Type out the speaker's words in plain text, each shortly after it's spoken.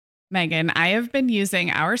Megan, I have been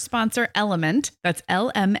using our sponsor Element, that's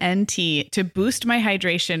LMNT, to boost my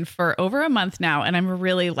hydration for over a month now, and I'm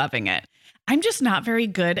really loving it. I'm just not very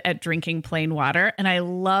good at drinking plain water, and I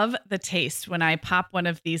love the taste when I pop one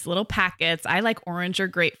of these little packets. I like orange or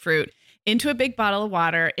grapefruit into a big bottle of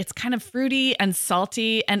water. It's kind of fruity and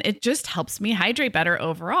salty, and it just helps me hydrate better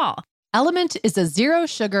overall. Element is a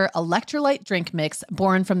zero-sugar electrolyte drink mix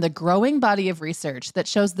born from the growing body of research that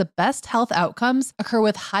shows the best health outcomes occur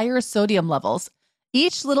with higher sodium levels.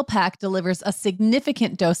 Each little pack delivers a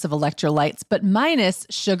significant dose of electrolytes, but minus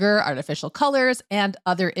sugar, artificial colors, and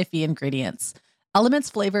other iffy ingredients. Element's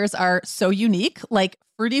flavors are so unique, like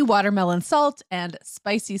fruity watermelon salt and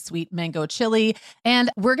spicy sweet mango chili. And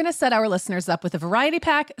we're going to set our listeners up with a variety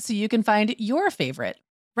pack so you can find your favorite.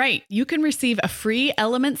 Right. You can receive a free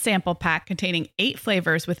Element sample pack containing 8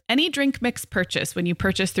 flavors with any drink mix purchase when you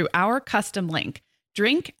purchase through our custom link,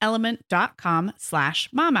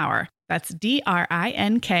 drinkelement.com/momhour. That's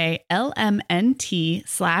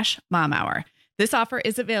DRINKLMNT/momhour. This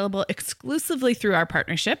is available exclusively through our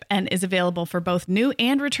partnership and is available for both new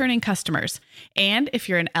and returning customers. And if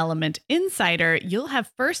you're an Element insider, you'll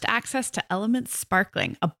have first access to Element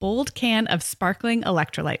Sparkling, a bold can of sparkling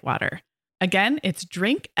electrolyte water. Again, it's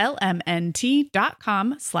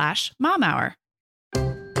drinklmnt.com/momhour.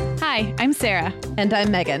 Hi, I'm Sarah. And I'm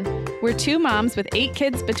Megan. We're 2 moms with 8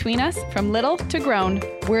 kids between us, from little to grown.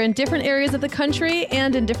 We're in different areas of the country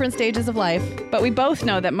and in different stages of life. But we both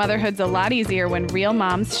know that motherhood's a lot easier when real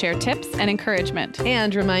moms share tips and encouragement.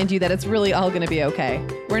 And remind you that it's really all going to be okay.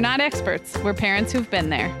 We're not experts. We're parents who've been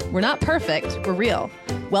there. We're not perfect. We're real.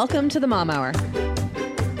 Welcome to the Mom Hour.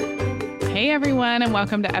 Hey everyone, and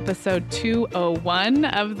welcome to episode 201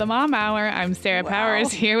 of the Mom Hour. I'm Sarah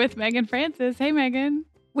Powers here with Megan Francis. Hey Megan.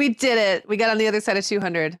 We did it. We got on the other side of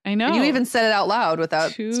 200. I know. And you even said it out loud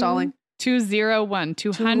without stalling. 201.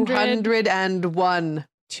 201.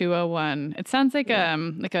 201. It sounds like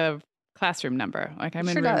a classroom number. Like I'm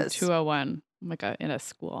in room 201, like in a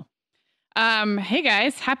school. Hey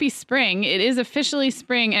guys, happy spring. It is officially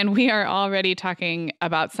spring and we are already talking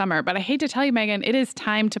about summer, but I hate to tell you, Megan, it is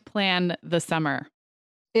time to plan the summer.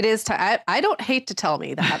 It is time. I don't hate to tell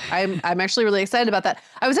me that. I'm actually really excited about that.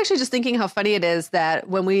 I was actually just thinking how funny it is that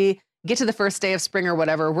when we get to the first day of spring or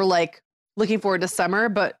whatever, we're like looking forward to summer,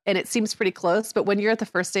 and it seems pretty close. But when you're at the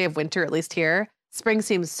first day of winter, at least here, spring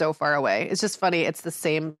seems so far away. It's just funny. It's the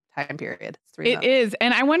same time period. It's 3 months. It is.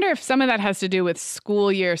 And I wonder if some of that has to do with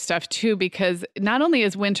school year stuff too, because not only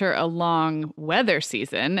is winter a long weather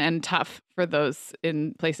season and tough for those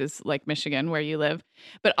in places like Michigan where you live,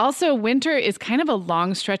 but also winter is kind of a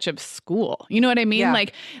long stretch of school. You know what I mean? Yeah.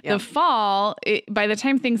 The fall, by the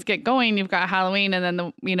time things get going, you've got Halloween and then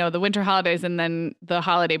the winter holidays and then the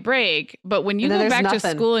holiday break. But when you go back to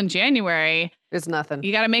school in January, there's nothing.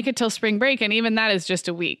 You got to make it till spring break. And even that is just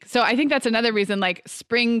a week. So I think that's another reason, like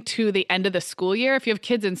spring to the end of the school year. If you have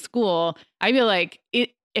kids in school, I feel like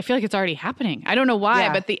it's already happening. I don't know why,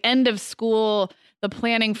 but the end of school, the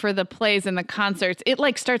planning for the plays and the concerts, it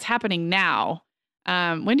like starts happening now.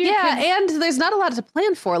 When do you? And there's not a lot to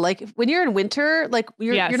plan for. Like when you're in winter, like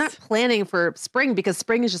you're not planning for spring because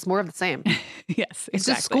spring is just more of the same. Yes, it's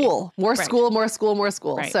just school, more school, more school, more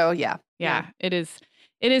school. Right. So yeah, it is.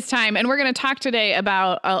 It is time. And we're going to talk today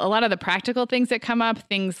about a lot of the practical things that come up.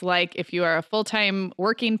 Things like if you are a full-time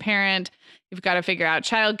working parent, you've got to figure out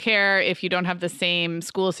childcare if you don't have the same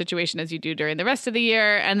school situation as you do during the rest of the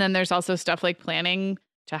year. And then there's also stuff like planning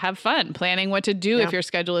to have fun, planning what to do if your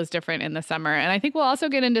schedule is different in the summer. And I think we'll also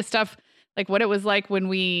get into stuff like what it was like when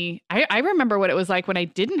I remember what it was like when I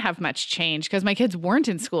didn't have much change because my kids weren't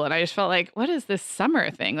in school. And I just felt like, what is this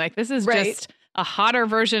summer thing? Like this is just a hotter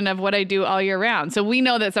version of what I do all year round. So we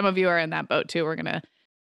know that some of you are in that boat too.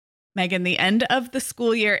 Megan, the end of the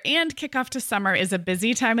school year and kickoff to summer is a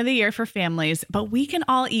busy time of the year for families, but we can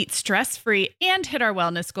all eat stress-free and hit our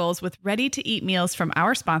wellness goals with ready-to-eat meals from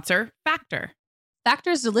our sponsor, Factor.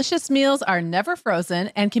 Factor's delicious meals are never frozen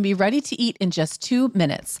and can be ready to eat in just 2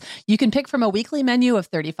 minutes. You can pick from a weekly menu of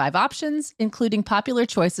 35 options, including popular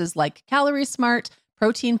choices like Calorie Smart,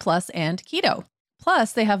 Protein Plus, and Keto.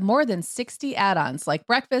 Plus, they have more than 60 add-ons like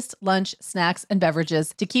breakfast, lunch, snacks, and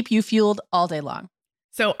beverages to keep you fueled all day long.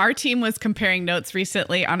 So our team was comparing notes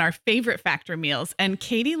recently on our favorite Factor meals, and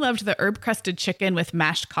Katie loved the herb-crusted chicken with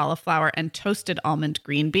mashed cauliflower and toasted almond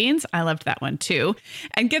green beans. I loved that one too.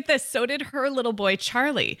 And get this, so did her little boy,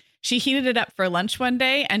 Charlie. She heated it up for lunch one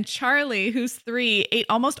day, and Charlie, who's 3, ate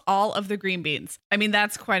almost all of the green beans. I mean,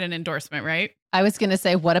 that's quite an endorsement, right? I was going to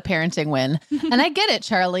say, what a parenting win. And I get it,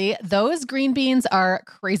 Charlie. Those green beans are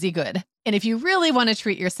crazy good. And if you really want to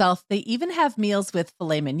treat yourself, they even have meals with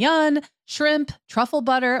filet mignon, shrimp, truffle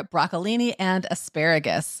butter, broccolini, and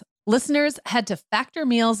asparagus. Listeners, head to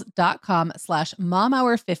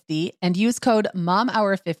factormeals.com/momhour50 and use code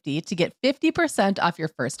momhour50 to get 50% off your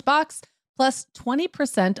first box plus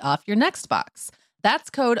 20% off your next box.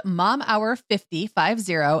 That's code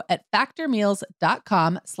momhour50 at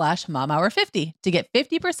factormeals.com/momhour50 to get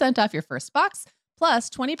 50% off your first box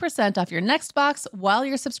plus 20% off your next box while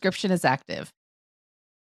your subscription is active.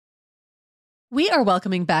 We are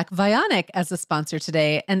welcoming back Vionic as a sponsor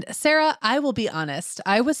today. And Sarah, I will be honest,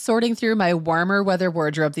 I was sorting through my warmer weather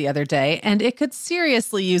wardrobe the other day, and it could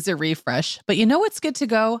seriously use a refresh. But you know what's good to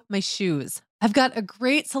go? My shoes. I've got a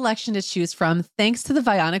great selection to choose from thanks to the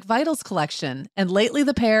Vionic Vitals collection. And lately,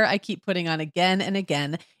 the pair I keep putting on again and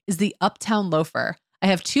again is the Uptown Loafer. I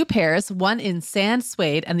have two pairs, one in sand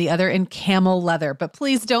suede and the other in camel leather, but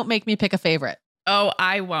please don't make me pick a favorite. Oh,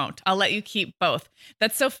 I won't. I'll let you keep both.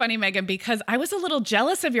 That's so funny, Megan, because I was a little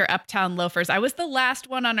jealous of your Uptown loafers. I was the last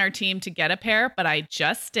one on our team to get a pair, but I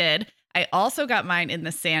just did. I also got mine in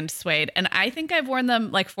the sand suede, and I think I've worn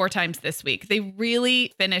them like 4 times this week. They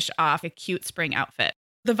really finish off a cute spring outfit.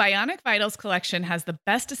 The Vionic Vitals collection has the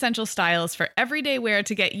best essential styles for everyday wear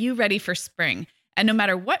to get you ready for spring. And no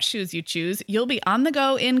matter what shoes you choose, you'll be on the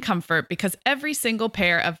go in comfort because every single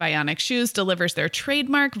pair of Vionic shoes delivers their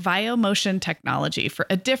trademark VioMotion technology for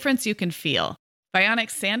a difference you can feel.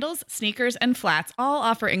 Vionic sandals, sneakers, and flats all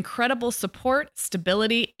offer incredible support,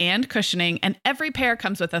 stability, and cushioning, and every pair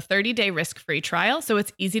comes with a 30-day risk-free trial, so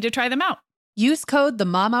it's easy to try them out. Use code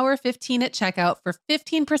TheMomHour15 at checkout for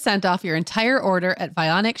 15% off your entire order at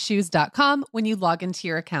VionicShoes.com when you log into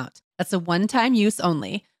your account. That's a one-time use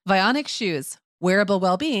only. Vionic Shoes. Wearable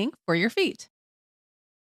well-being for your feet.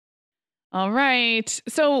 All right.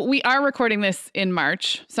 So we are recording this in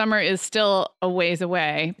March. Summer is still a ways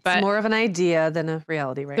away, but It's more of an idea than a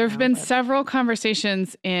reality right now. there have been but- several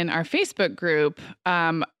conversations in our Facebook group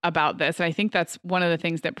about this. And I think that's one of the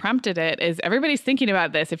things that prompted it is everybody's thinking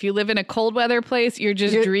about this. If you live in a cold weather place, you're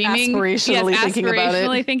dreaming. Aspirationally thinking about it.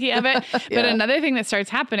 Aspirationally thinking of it. But Yeah. another thing that starts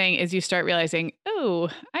happening is you start realizing, oh,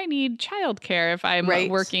 I need childcare if I'm Right.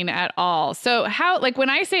 working at all. So when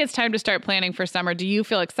I say it's time to start planning for summer, do you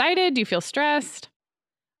feel excited? Do you feel stressed?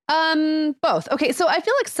 Both. Okay, so I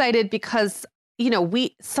feel excited because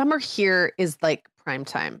summer here is like prime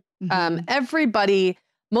time. Mhm. Everybody,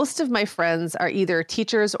 most of my friends are either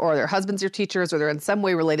teachers or their husbands are teachers or they're in some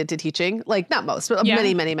way related to teaching. Like not most, but Yeah.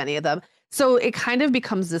 many, many, many of them. So it kind of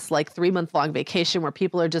becomes this like 3-month long vacation where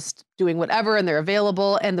people are just doing whatever and they're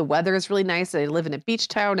available and the weather is really nice. And I live in a beach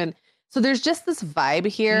town. And so there's just this vibe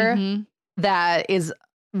here Mhm. that is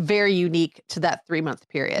very unique to that 3-month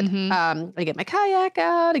period. Mhm. I get my kayak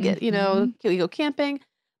out, I get, Mhm. we go camping,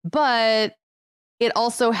 but it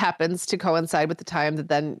also happens to coincide with the time that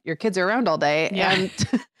then your kids are around all day. Yeah.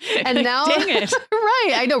 And now, Dang it.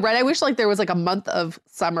 right. I know, right. I wish like there was like a month of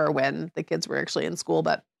summer when the kids were actually in school,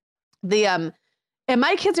 but and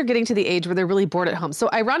my kids are getting to the age where they're really bored at home. So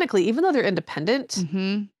ironically, even though they're independent,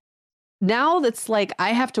 Mhm. now that's like I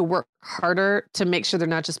have to work harder to make sure they're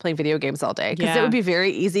not just playing video games all day. Because Yeah. it would be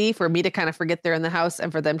very easy for me to kind of forget they're in the house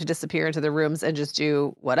and for them to disappear into their rooms and just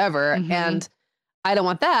do whatever. Mhm. And I don't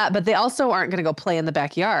want that. But they also aren't going to go play in the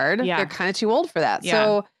backyard. Yeah. They're kind of too old for that. Yeah.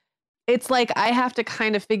 So it's like I have to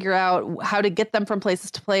kind of figure out how to get them from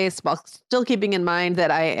places to place while still keeping in mind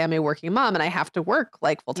that I am a working mom and I have to work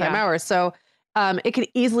like full-time Yeah. hours. So it can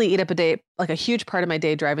easily eat up a day, like a huge part of my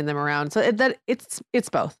day driving them around. So it's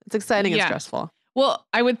both. It's exciting and Yeah. stressful. Well,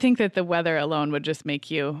 I would think that the weather alone would just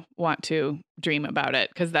make you want to dream about it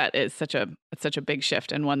because that is such a big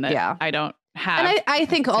shift and one that Yeah. I don't have. And I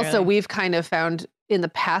think also necessarily. we've kind of found in the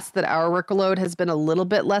past that our workload has been a little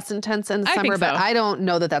bit less intense in the I think summer, but so. I don't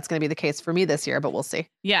know that that's going to be the case for me this year, but we'll see.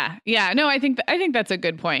 Yeah. No, I think that's a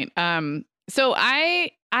good point. So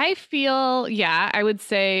I feel, I would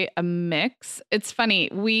say a mix. It's funny.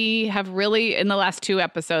 We have really, in the last 2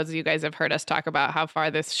 episodes, you guys have heard us talk about how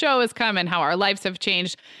far this show has come and how our lives have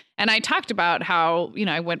changed. And I talked about how,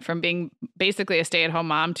 I went from being basically a stay-at-home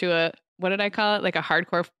mom to a, what did I call it? Like a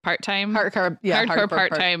hardcore part-time? Hardcore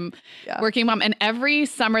part-time Yeah. working mom. And every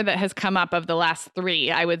summer that has come up of the last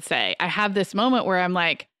 3, I would say, I have this moment where I'm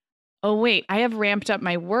like, oh, wait, I have ramped up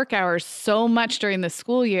my work hours so much during the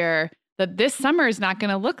school year that this summer is not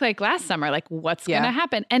going to look like last summer. Like, what's going to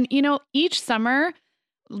happen? And, each summer,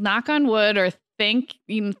 knock on wood or thank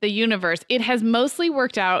the universe, it has mostly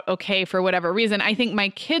worked out okay for whatever reason. I think my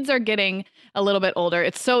kids are getting a little bit older.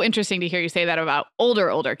 It's so interesting to hear you say that about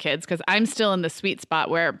older kids because I'm still in the sweet spot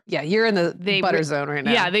where Yeah, you're in the butter zone right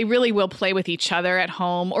now. yeah, they really will play with each other at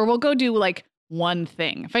home or we'll go do like one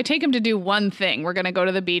thing. If I take them to do one thing, we're going to go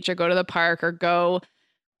to the beach or go to the park or go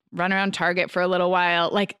run around Target for a little while,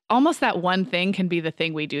 like almost that one thing can be the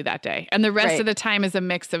thing we do that day. And the rest of the time is a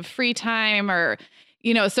mix of free time or,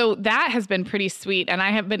 you know, so that has been pretty sweet. And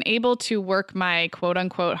I have been able to work my quote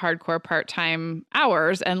unquote hardcore part-time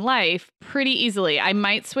hours and life pretty easily. I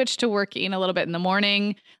might switch to working a little bit in the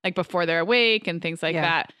morning, like before they're awake and things like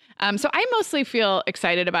that. So I mostly feel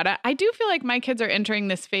excited about it. I do feel like my kids are entering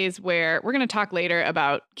this phase where we're going to talk later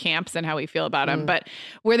about camps and how we feel about them, but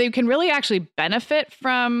where they can really actually benefit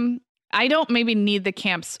from, I don't maybe need the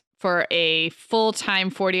camps for a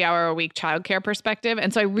full-time 40-hour-a-week childcare perspective.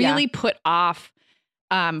 And so I really put off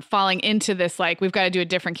falling into this, like, we've got to do a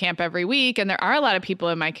different camp every week. And there are a lot of people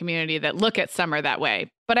in my community that look at summer that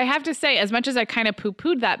way. But I have to say, as much as I kind of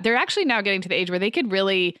poo-pooed that, they're actually now getting to the age where they could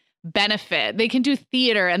really benefit. They can do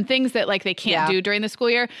theater and things that like they can't do during the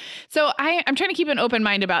school year. So I'm trying to keep an open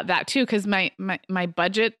mind about that too, because my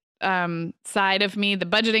budget side of me, the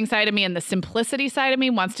budgeting side of me and the simplicity side of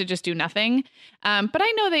me wants to just do nothing. But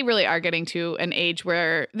I know they really are getting to an age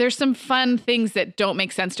where there's some fun things that don't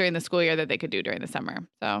make sense during the school year that they could do during the summer.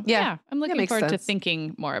 So I'm looking forward to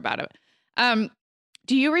thinking more about it.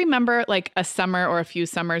 Do you remember like a summer or a few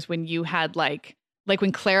summers when you had like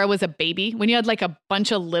when Clara was a baby, when you had like a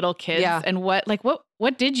bunch of little kids and what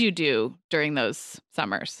did you do during those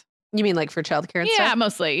summers? You mean like for childcare and stuff? Yeah,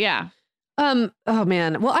 mostly. Yeah. Oh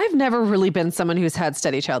man. Well, I've never really been someone who's had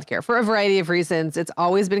steady childcare for a variety of reasons. It's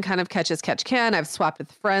always been kind of catch as catch can. I've swapped with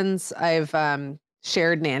friends. I've,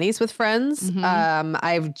 shared nannies with friends. Friends and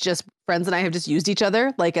I have just used each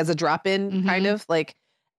other like as a drop-in kind of like,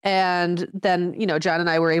 and then, you know, John and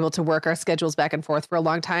I were able to work our schedules back and forth for a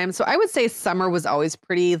long time. So I would say summer was always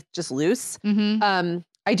pretty just loose.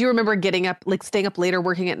 I do remember getting up, like staying up later,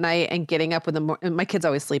 working at night and getting up when my kids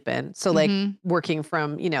always sleep in. So like working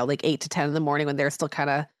from, you know, like 8 to 10 in the morning when they're still kind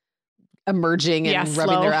of emerging and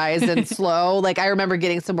rubbing their eyes and slow. Like I remember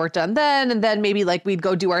getting some work done then, and then maybe like we'd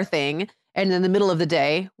go do our thing. And in the middle of the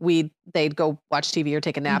day, they'd go watch TV or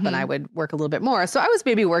take a nap and I would work a little bit more. So I was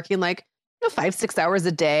maybe working like 5-6 hours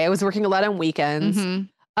a day. I was working a lot on weekends.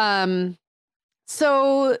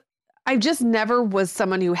 So I just never was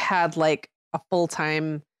someone who had like a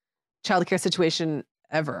full-time childcare situation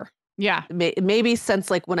ever. Yeah. Maybe since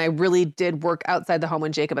like when I really did work outside the home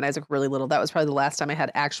when Jacob and Isaac were really little, that was probably the last time I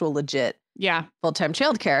had actual legit full-time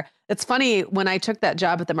childcare. It's funny, when I took that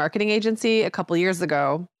job at the marketing agency a couple years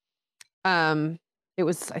ago, it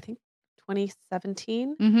was, I think,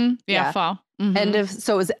 2017. Fall.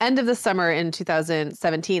 So it was end of the summer in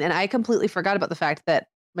 2017. And I completely forgot about the fact that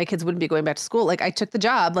my kids wouldn't be going back to school. Like I took the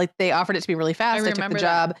job, like they offered it to me really fast. I took the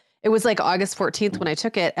job. It was like August 14th when I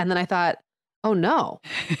took it. And then I thought, oh no.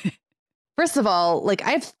 First of all, like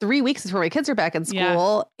I have 3 weeks before my kids are back in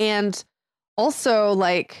school. And also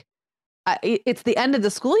like, it's the end of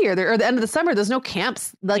the school year or the end of the summer. There's no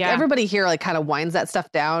camps. Like everybody here like kind of winds that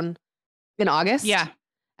stuff down in August. Yeah.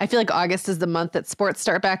 I feel like August is the month that sports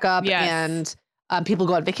start back up and people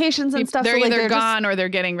go on vacations and stuff. They're so, like, either gone or they're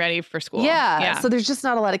getting ready for school. Yeah. So there's just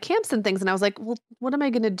not a lot of camps and things. And I was like, well, what am I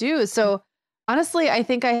going to do? So honestly, I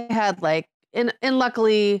think I had like, and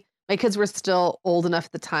luckily my kids were still old enough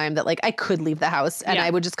at the time that like I could leave the house and I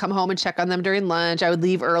would just come home and check on them during lunch. I would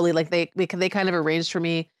leave early. Like they kind of arranged for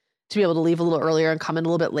me to be able to leave a little earlier and come in a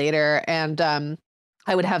little bit later. And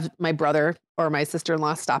I would have my brother or my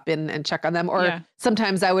sister-in-law stop in and check on them. Or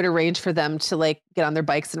sometimes I would arrange for them to like get on their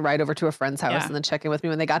bikes and ride over to a friend's house and then check in with me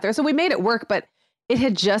when they got there. So we made it work, but it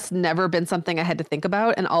had just never been something I had to think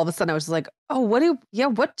about. And all of a sudden I was just like, oh, what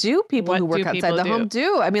do people who work outside the home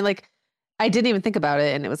do? I mean, like I didn't even think about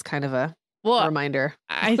it. And it was kind of a reminder.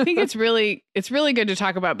 I think it's really good to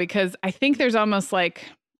talk about because I think there's almost like,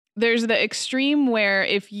 there's the extreme where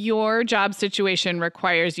if your job situation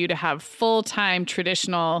requires you to have full-time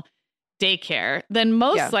traditional daycare, then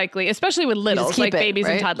most likely, especially with littles like babies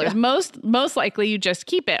and toddlers, most likely you just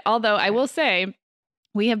keep it. Although I will say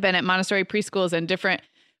we have been at Montessori preschools and different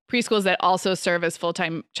preschools that also serve as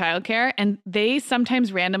full-time childcare, and they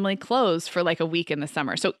sometimes randomly close for like a week in the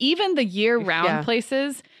summer. So even the year-round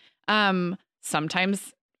places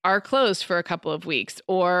sometimes are closed for a couple of weeks,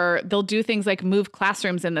 or they'll do things like move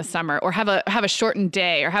classrooms in the summer or have a shortened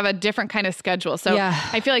day or have a different kind of schedule. So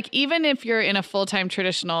I feel like even if you're in a full-time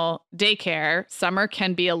traditional daycare, summer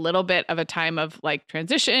can be a little bit of a time of like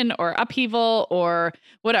transition or upheaval or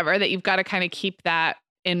whatever, that you've got to kind of keep that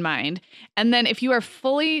in mind. And then if you are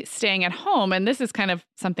fully staying at home, and this is kind of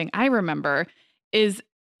something I remember, is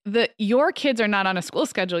your kids are not on a school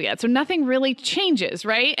schedule yet. So nothing really changes,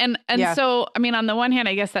 right? And so, I mean, on the one hand,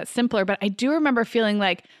 I guess that's simpler, but I do remember feeling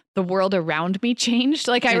like the world around me changed.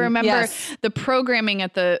 Like I remember the programming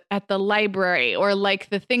at the library, or like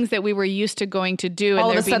the things that we were used to going to do,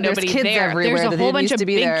 and there'd be nobody there. There's a whole bunch of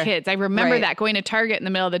big kids. I remember that, going to Target in the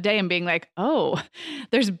middle of the day and being like, oh,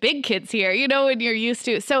 there's big kids here, you know, and you're used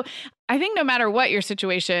to. So I think no matter what your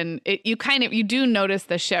situation, you do notice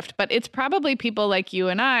the shift, but it's probably people like you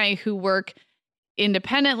and I who work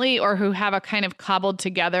independently or who have a kind of cobbled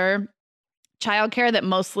together childcare that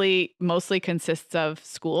mostly consists of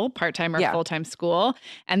school, part-time or full-time school.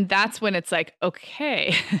 And that's when it's like,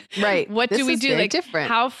 okay, right. What do we do? Like, different.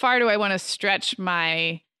 How far do I want to stretch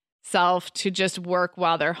myself to just work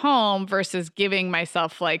while they're home versus giving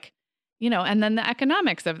myself like, you know, and then the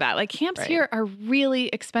economics of that. Like camps here are really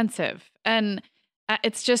expensive. And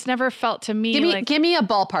it's just never felt to me give me a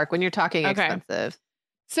ballpark when you're talking expensive.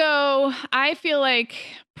 So I feel like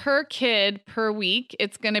per kid per week,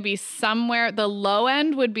 it's going to be somewhere. The low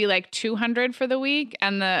end would be like $200 for the week,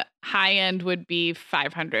 and the high end would be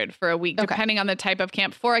 $500 for a week, depending on the type of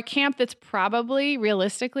camp. For a camp that's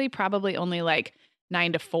realistically only like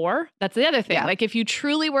 9 to 4. That's the other thing. Yeah. Like if you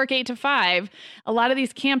truly work 8 to 5, a lot of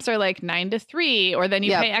these camps are like 9 to 3, or then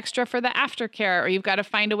you pay extra for the aftercare, or you've got to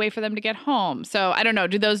find a way for them to get home. So I don't know.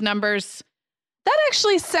 Do those numbers? That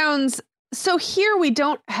actually sounds. So here we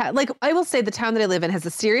don't have, like, I will say the town that I live in has a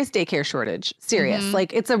serious daycare shortage. Serious. Mm-hmm.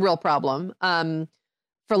 Like it's a real problem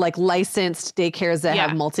for like licensed daycares that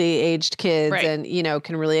have multi-aged kids and, you know,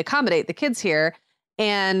 can really accommodate the kids here.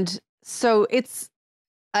 And so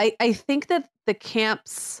I think that the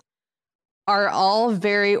camps are all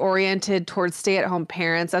very oriented towards stay-at-home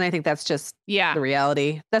parents. And I think that's just the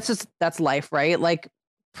reality. That's life, right? Like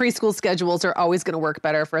preschool schedules are always going to work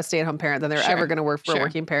better for a stay-at-home parent than they're ever going to work for a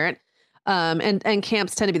working parent. And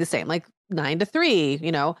camps tend to be the same, like 9 to 3,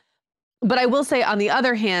 you know. But I will say, on the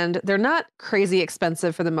other hand, they're not crazy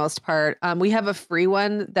expensive for the most part. We have a free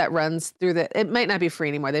one that runs through it might not be free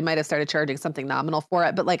anymore. They might have started charging something nominal for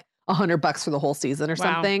it, but like $100 for the whole season or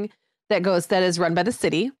something that is run by the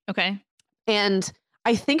city. Okay. And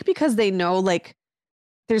I think because they know like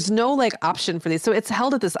there's no like option for these. So it's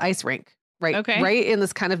held at this ice rink. Right. Okay. Right in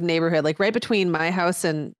this kind of neighborhood, like right between my house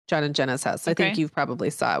and John and Jenna's house. I think you probably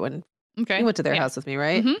saw it when you went to their house with me,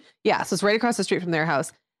 right? Mm-hmm. Yeah. So it's right across the street from their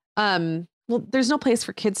house. Well, there's no place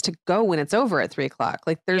for kids to go when it's over at 3:00.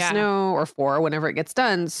 Like there's or 4, whenever it gets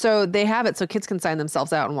done. So they have it so kids can sign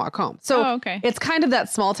themselves out and walk home. So it's kind of that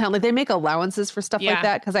small town. Like they make allowances for stuff like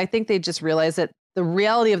that. Cause I think they just realize that the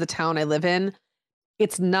reality of the town I live in,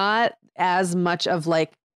 it's not as much of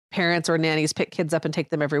like parents or nannies pick kids up and take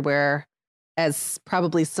them everywhere as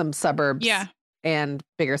probably some suburbs and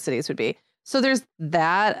bigger cities would be. So there's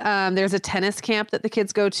that. There's a tennis camp that the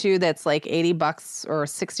kids go to that's like $80 or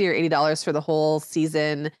 $60 or $80 for the whole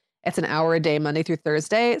season. It's an hour a day, Monday through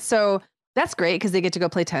Thursday. So that's great because they get to go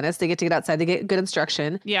play tennis. They get to get outside. They get good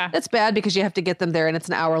instruction. Yeah. That's bad because you have to get them there and it's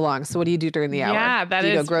an hour long. So what do you do during the hour? Yeah, do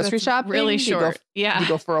you go grocery shopping? Really short. Do you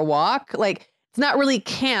go for a walk? Like it's not really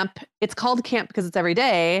camp. It's called camp because it's every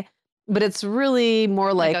day. But it's really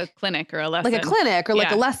more like a clinic or a lesson. Like a clinic or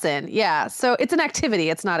like a lesson. Yeah. So it's an activity.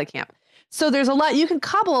 It's not a camp. So there's a lot, you can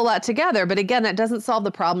cobble a lot together. But again, that doesn't solve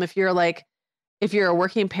the problem if you're a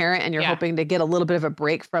working parent and you're hoping to get a little bit of a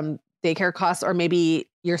break from daycare costs, or maybe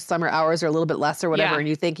your summer hours are a little bit less or whatever, and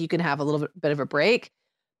you think you can have a little bit of a break.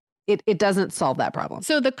 It doesn't solve that problem.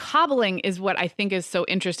 So the cobbling is what I think is so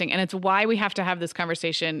interesting. And it's why we have to have this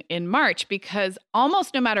conversation in March, because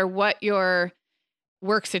almost no matter what your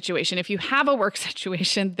work situation, if you have a work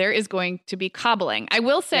situation, there is going to be cobbling. I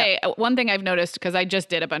will say one thing I've noticed, because I just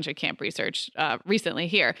did a bunch of camp research recently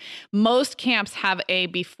here, most camps have a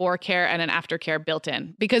before care and an after care built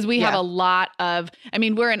in, because we have a lot of, I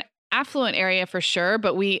mean, we're an affluent area for sure,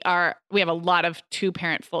 but we have a lot of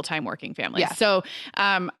 2-parent full-time working families. Yeah. So,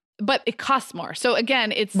 but it costs more. So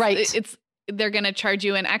again, they're going to charge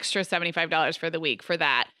you an extra $75 for the week for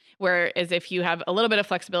that. Whereas if you have a little bit of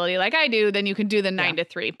flexibility like I do, then you can do the 9 to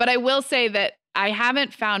 3. But I will say that I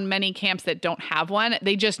haven't found many camps that don't have one.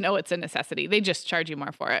 They just know it's a necessity. They just charge you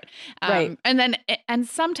more for it. And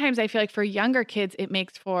sometimes I feel like for younger kids, it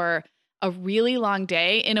makes for a really long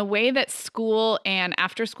day in a way that school and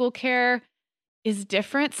after school care is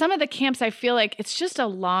different. Some of the camps, I feel like it's just a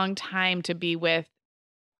long time to be with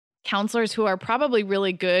counselors who are probably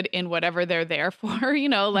really good in whatever they're there for, you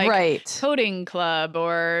know, like coding club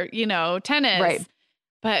or, you know, tennis. Right.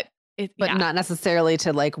 But not necessarily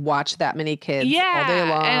to like watch that many kids all day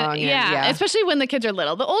long. Especially when the kids are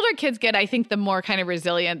little. The older kids get, I think the more kind of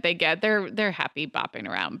resilient they get, they're happy bopping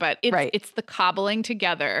around. But it's the cobbling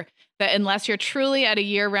together that unless you're truly at a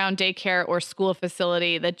year-round daycare or school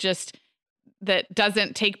facility, that just that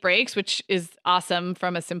doesn't take breaks, which is awesome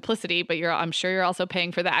from a simplicity, but I'm sure you're also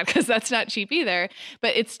paying for that because that's not cheap either.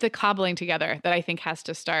 But it's the cobbling together that I think has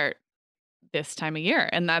to start this time of year.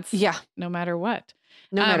 And that's no matter what.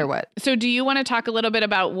 No matter what. So do you want to talk a little bit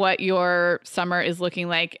about what your summer is looking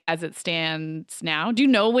like as it stands now? Do you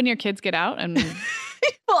know when your kids get out? And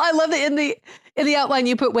well, I love that in the outline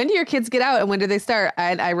you put, when do your kids get out and when do they start?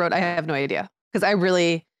 I wrote, I have no idea. Because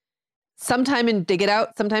they get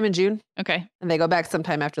out sometime in June. Okay. And they go back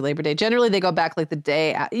sometime after Labor Day. Generally, they go back like the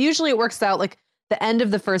day. Usually it works out like the end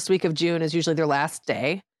of the first week of June is usually their last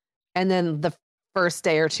day. And then the first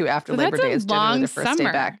day or two after Labor Day is generally their first day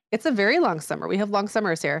back. It's a very long summer. We have long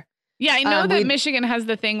summers here. Yeah, I know that Michigan has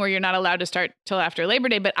the thing where you're not allowed to start till after Labor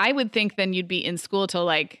Day, but I would think then you'd be in school till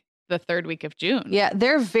like the third week of June. Yeah,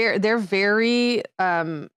 they're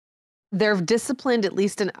disciplined, at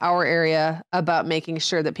least in our area, about making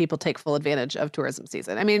sure that people take full advantage of tourism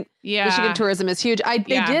season. I mean, Michigan tourism is huge. They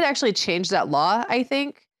did actually change that law, I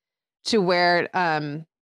think, to where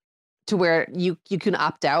you can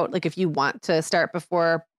opt out. Like if you want to start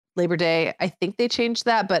before Labor Day, I think they changed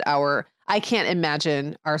that. But I can't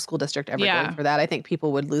imagine our school district ever going for that. I think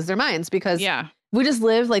people would lose their minds because we just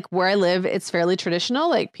live like where I live. It's fairly traditional.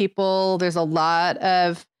 Like there's a lot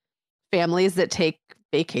of families that take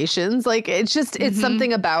vacations. Like it's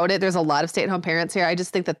something about it. There's a lot of stay-at-home parents here. I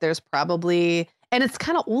just think that there's probably, and it's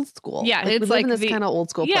kind of old school. Yeah, it's like this kind of old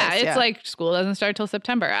school place. It's like school doesn't start till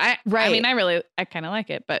September. I mean, I kind of like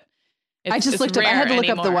it, but I had to look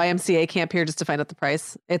up the YMCA camp here just to find out the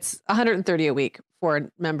price. It's $130 a week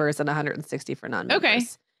for members and $160 for non-members. Okay.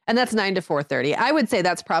 And that's 9 to 4:30. I would say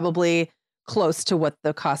that's probably close to what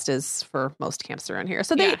the cost is for most camps around here.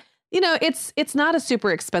 So it's not a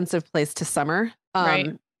super expensive place to summer.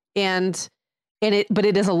 Right. But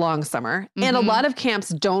it is a long summer. Mm-hmm. And a lot of camps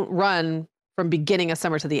don't run from beginning of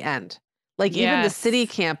summer to the end. Like even the city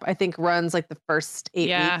camp, I think runs like the first 8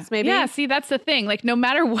 weeks, maybe. Yeah. See, that's the thing. Like no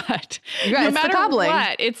matter what, it's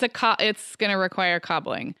going to require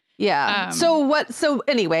cobbling. Yeah. So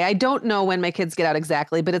anyway, I don't know when my kids get out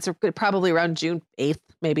exactly, but it's probably around June 8th,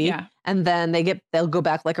 maybe. Yeah. And then they'll go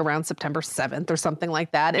back like around September 7th or something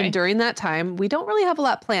like that. Okay. And during that time, we don't really have a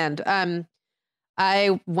lot planned.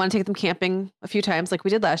 I want to take them camping a few times like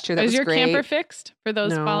we did last year. That was great. Is your camper fixed for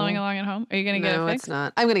those following along at home? Are you going to get it fixed? No, it's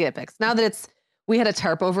not. I'm going to get it fixed. Now that we had a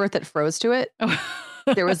tarp over it that froze to it.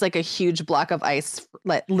 There was like a huge block of ice,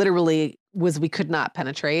 like literally we could not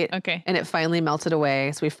penetrate. Okay. And it finally melted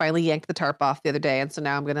away. So we finally yanked the tarp off the other day. And so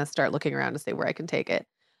now I'm going to start looking around to see where I can take it.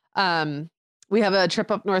 We have a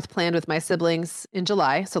trip up north planned with my siblings in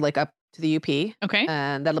July. So like up to the UP. Okay.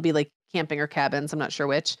 And that'll be like camping or cabins. I'm not sure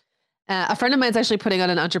which. A friend of mine's actually putting on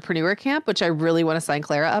an entrepreneur camp, which I really want to sign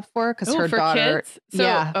Clara up for because her daughter. Kids?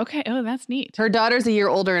 So, okay. Oh, that's neat. Her daughter's a year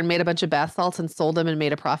older and made a bunch of bath salts and sold them and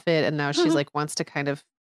made a profit. And now she's like wants to kind of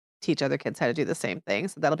teach other kids how to do the same thing.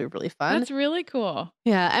 So that'll be really fun. That's really cool.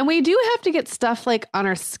 Yeah. And we do have to get stuff like on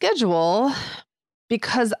our schedule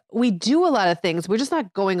because we do a lot of things. We're just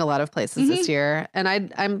not going a lot of places this year. And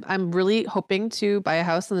I'm really hoping to buy a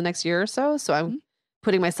house in the next year or so. So I'm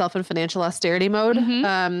putting myself in financial austerity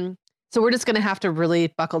mode. So we're just going to have to really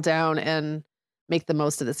buckle down and make the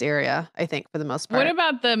most of this area, I think, for the most part. What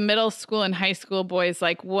about the middle school and high school boys?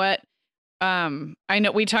 Like what, I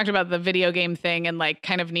know we talked about the video game thing and like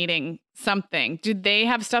kind of needing something. Do they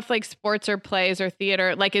have stuff like sports or plays or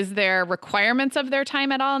theater? Like, is there requirements of their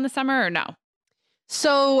time at all in the summer or no?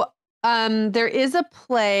 So there is a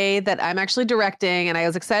play that I'm actually directing, and I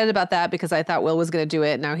was excited about that because I thought Will was going to do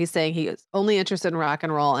it. Now he's saying he is only interested in rock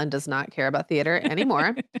and roll and does not care about theater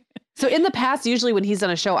anymore. So in the past, usually when he's done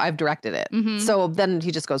a show, I've directed it. So then he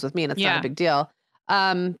just goes with me and it's not a big deal.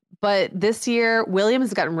 But this year, William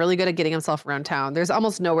has gotten really good at getting himself around town. There's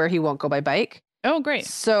almost nowhere he won't go by bike. Oh, great.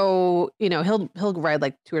 So, he'll ride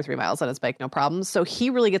like 2 or 3 miles on his bike, no problem. So he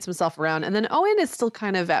really gets himself around. And then Owen is still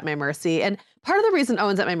kind of at my mercy. And part of the reason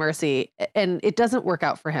Owen's at my mercy, and it doesn't work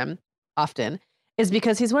out for him often, is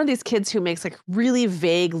because he's one of these kids who makes like really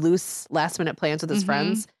vague, loose, last minute plans with his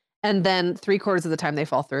friends. And then 3/4 of the time they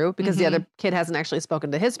fall through because the other kid hasn't actually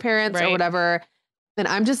spoken to his parents or whatever. And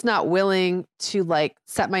I'm just not willing to like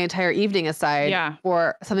set my entire evening aside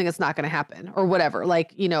for something that's not going to happen or whatever.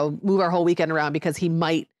 Like, move our whole weekend around because he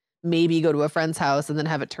might maybe go to a friend's house and then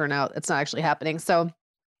have it turn out it's not actually happening. So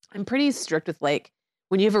I'm pretty strict with like,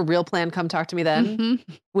 when you have a real plan, come talk to me then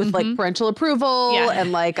with like parental approval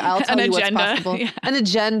and like, I'll tell you what's possible. An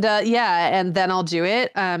agenda. Yeah. And then I'll do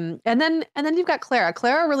it. And then you've got Clara.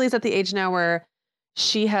 Clara really is at the age now where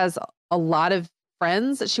she has a lot of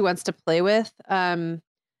friends that she wants to play with.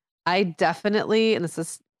 I definitely, and this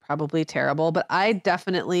is probably terrible, but I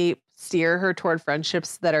definitely steer her toward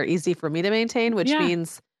friendships that are easy for me to maintain, which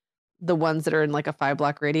means the ones that are in like a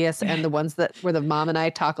 5-block radius and the ones that where the mom and I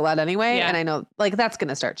talk a lot anyway. And I know like that's going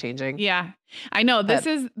to start changing. Yeah, I know this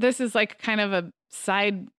is like kind of a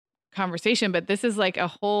side conversation, but this is like a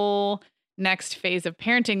whole next phase of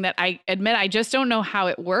parenting that I admit I just don't know how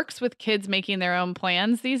it works with kids making their own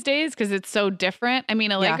plans these days because it's so different. I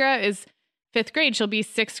mean, Allegra is 5th grade. She'll be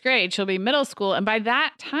 6th grade. She'll be middle school. And by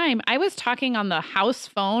that time, I was talking on the house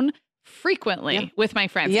phone frequently with my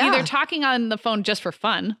friends, either talking on the phone just for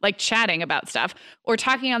fun, like chatting about stuff, or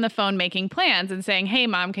talking on the phone, making plans and saying, hey,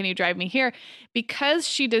 mom, can you drive me here? Because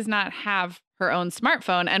she does not have her own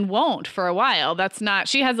smartphone and won't for a while.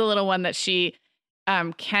 She has a little one that she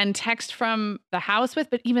can text from the house with,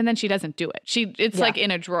 but even then she doesn't do it. It's like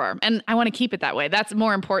in a drawer and I want to keep it that way. That's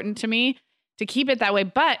more important to me to keep it that way.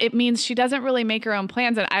 But it means she doesn't really make her own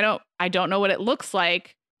plans. And I don't know what it looks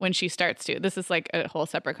like when she starts to. This is like a whole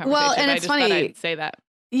separate conversation. Well, and it's funny. Thought I'd say that.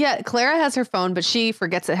 Yeah, Clara has her phone, but she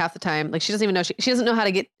forgets it half the time. Like she doesn't even know she doesn't know how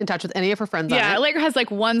to get in touch with any of her friends. Yeah, Allegra has like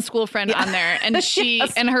one school friend on there, and she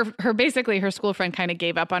and her basically her school friend kind of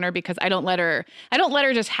gave up on her because I don't let her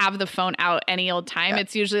just have the phone out any old time.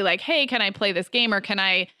 It's usually like, hey, can I play this game or can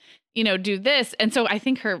I, do this? And so I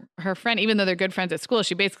think her friend, even though they're good friends at school,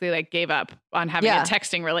 she basically like gave up on having a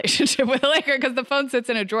texting relationship with Allegra because the phone sits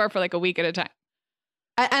in a drawer for like a week at a time.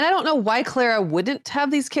 And I don't know why Clara wouldn't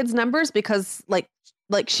have these kids' numbers because like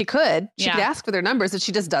she could ask for their numbers, but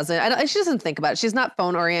she just doesn't. She doesn't think about it. She's not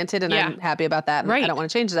phone oriented, and I'm happy about that. And I don't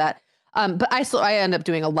want to change that. But I end up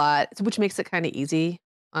doing a lot, which makes it kind of easy,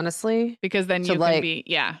 honestly, because then you can be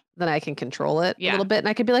then I can control it a little bit, and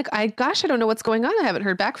I could be like, I don't know what's going on. I haven't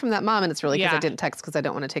heard back from that mom, and it's really because I didn't text because I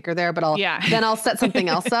don't want to take her there. But then I'll set something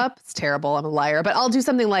else up. It's terrible. I'm a liar, but I'll do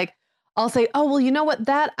something like. I'll say, oh, well, you know what,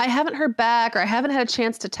 that I haven't heard back or I haven't had a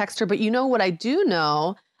chance to text her. But you know what I do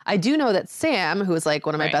know? I do know that Sam, who is like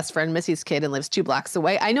one of my best friend, Missy's kid and lives 2 blocks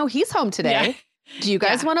away. I know he's home today. Yeah. Do you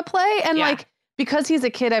guys want to play? And like, because he's a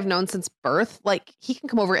kid I've known since birth, like he can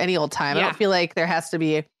come over any old time. I don't feel like there has to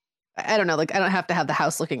be, I don't know, like I don't have to have the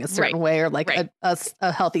house looking a certain way or like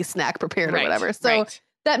a healthy snack prepared or whatever. So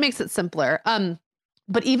that makes it simpler.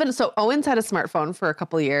 But even so, Owen's had a smartphone for a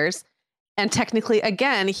couple of years. And technically,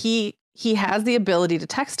 again, he has the ability to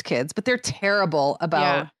text kids, but they're terrible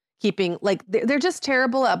about keeping, like, they're just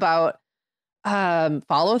terrible about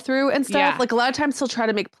follow through and stuff. Yeah. Like a lot of times he'll try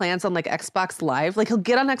to make plans on like Xbox Live. Like he'll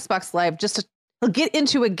get on Xbox Live he'll get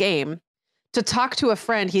into a game to talk to a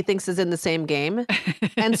friend he thinks is in the same game.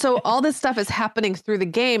 And so all this stuff is happening through the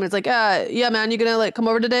game. It's like, yeah, man, you gonna like come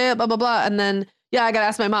over today? Blah, blah, blah. And then, yeah, I got to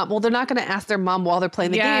ask my mom. Well, they're not going to ask their mom while they're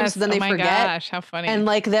playing the game. So then they forget. Gosh, how funny. And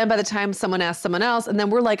like then by the time someone asks someone else, and then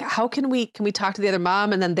we're like, how can we talk to the other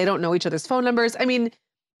mom? And then they don't know each other's phone numbers. I mean,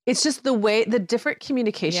 it's just the different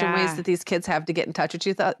communication ways that these kids have to get in touch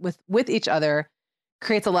with each other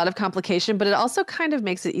creates a lot of complication, but it also kind of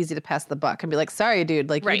makes it easy to pass the buck and be like, sorry, dude,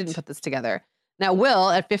 like you didn't put this together. Now, Will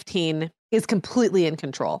at 15 is completely in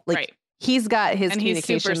control. Like he's got his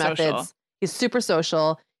communication methods. He's super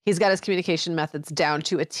social. He's got his communication methods down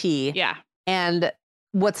to a T. Yeah. And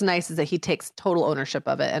what's nice is that he takes total ownership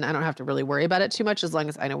of it. And I don't have to really worry about it too much as long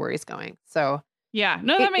as I know where he's going. So yeah,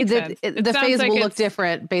 no, that makes sense. The phase will look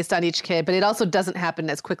different based on each kid, but it also doesn't happen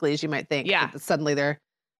as quickly as you might think. Yeah. Suddenly they're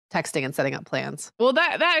texting and setting up plans. Well,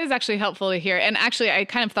 that is actually helpful to hear. And actually, I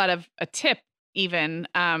kind of thought of a tip even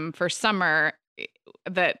for summer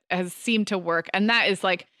that has seemed to work. And that is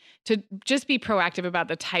like to just be proactive about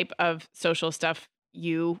the type of social stuff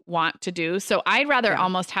you want to do. So I'd rather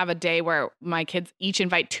almost have a day where my kids each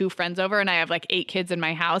invite 2 friends over and I have like 8 kids in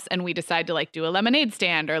my house and we decide to like do a lemonade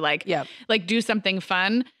stand or like do something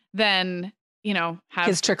fun than, have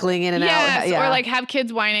kids trickling in and out. Or like have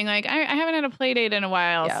kids whining like, I haven't had a play date in a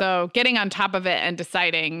while. Yeah. So getting on top of it and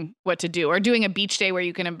deciding what to do or doing a beach day where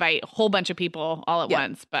you can invite a whole bunch of people all at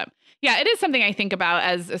once. But yeah, it is something I think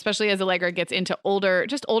about especially as Allegra gets into older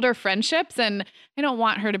friendships. And I don't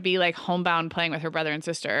want her to be like homebound playing with her brother and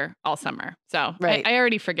sister all summer. So I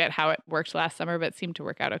already forget how it worked last summer, but it seemed to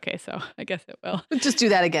work out okay. So I guess it will. Just do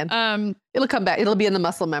that again. It'll come back. It'll be in the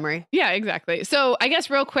muscle memory. Yeah, exactly. So I guess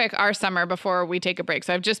real quick, our summer before we take a break.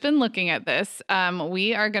 So I've just been looking at this.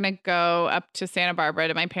 We are going to go up to Santa Barbara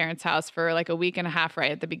to my parents' house for like a week and a half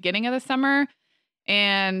right at the beginning of the summer.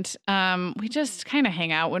 And we just kind of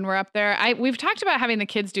hang out when we're up there. We've talked about having the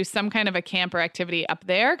kids do some kind of a camp or activity up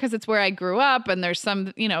there because it's where I grew up and there's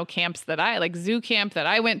some, camps that I like zoo camp that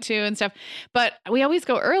I went to and stuff. But we always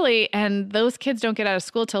go early and those kids don't get out of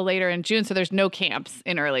school till later in June. So there's no camps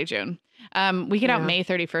in early June. We get out May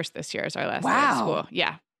 31st this year is our last day of school.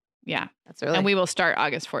 Yeah. Yeah. That's early. And we will start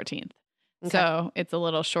August 14th. Okay. So it's a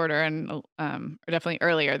little shorter and or definitely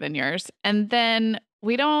earlier than yours. And then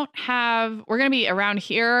we're going to be around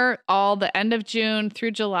here all the end of June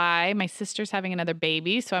through July. My sister's having another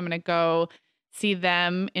baby, so I'm going to go see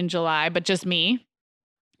them in July, but just me.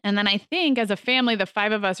 And then I think as a family, the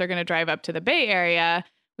 5 of us are going to drive up to the Bay Area.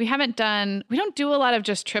 We don't do a lot of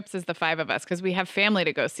just trips as the 5 of us because we have family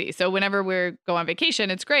to go see. So whenever we go on vacation,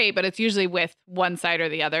 it's great, but it's usually with one side or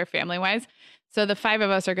the other family wise. So the 5 of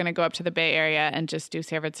us are going to go up to the Bay Area and just do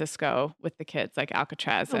San Francisco with the kids, like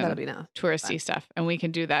Alcatraz and touristy stuff. And we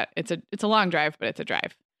can do that. It's a long drive, but it's a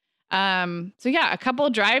drive. So yeah, a couple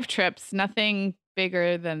drive trips, nothing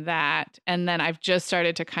bigger than that. And then I've just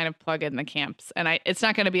started to kind of plug in the camps. And it's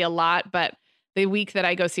not going to be a lot, but the week that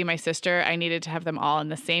I go see my sister, I needed to have them all in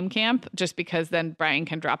the same camp just because then Brian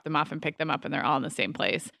can drop them off and pick them up and they're all in the same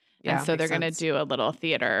place. Yeah, and so they're going to do a little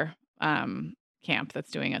theater camp that's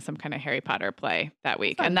doing some kind of Harry Potter play that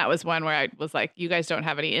week. And that was one where I was like, you guys don't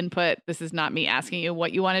have any input. This is not me asking you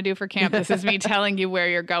what you want to do for camp. This is me telling you where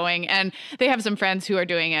you're going. And they have some friends who are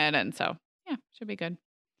doing it. And so, yeah, should be good.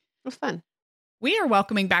 It was fun. We are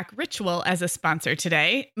welcoming back Ritual as a sponsor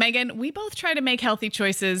today. Megan, we both try to make healthy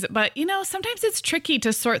choices, but sometimes it's tricky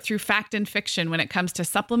to sort through fact and fiction when it comes to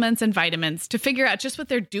supplements and vitamins to figure out just what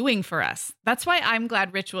they're doing for us. That's why I'm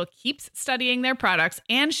glad Ritual keeps studying their products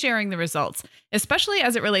and sharing the results, especially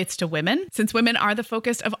as it relates to women, since women are the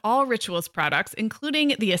focus of all Ritual's products,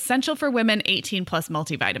 including the Essential for Women 18 Plus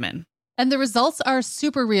multivitamin. And the results are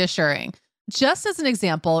super reassuring. Just as an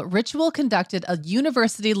example, Ritual conducted a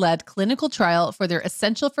university-led clinical trial for their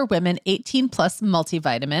Essential for Women 18 Plus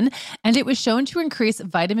multivitamin, and it was shown to increase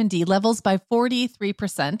vitamin D levels by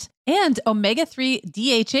 43% and omega-3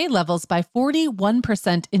 DHA levels by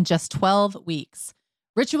 41% in just 12 weeks.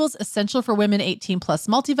 Ritual's Essential for Women 18 Plus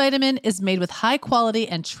multivitamin is made with high quality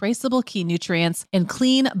and traceable key nutrients in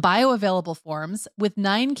clean, bioavailable forms with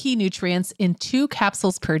 9 key nutrients in 2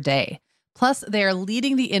 capsules per day. Plus, they are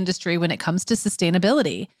leading the industry when it comes to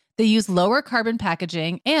sustainability. They use lower carbon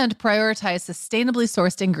packaging and prioritize sustainably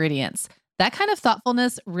sourced ingredients. That kind of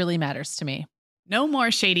thoughtfulness really matters to me. No more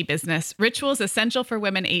shady business. Ritual's Essential for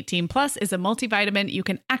Women 18 Plus is a multivitamin you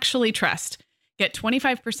can actually trust. Get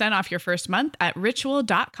 25% off your first month at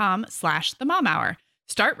ritual.com/themomhour.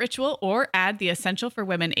 Start Ritual or add the Essential for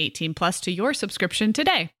Women 18 Plus to your subscription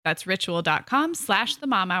today. That's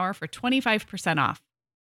ritual.com/themomhour for 25% off.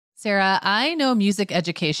 Sarah, I know music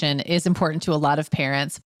education is important to a lot of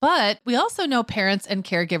parents, but we also know parents and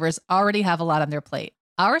caregivers already have a lot on their plate.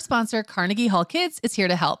 Our sponsor, Carnegie Hall Kids, is here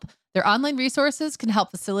to help. Their online resources can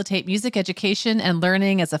help facilitate music education and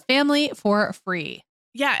learning as a family for free.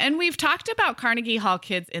 Yeah, and we've talked about Carnegie Hall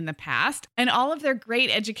Kids in the past and all of their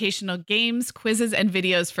great educational games, quizzes, and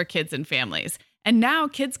videos for kids and families. And now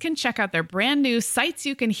kids can check out their brand new Sights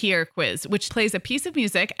You Can Hear quiz, which plays a piece of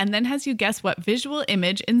music and then has you guess what visual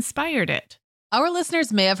image inspired it. Our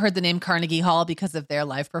listeners may have heard the name Carnegie Hall because of their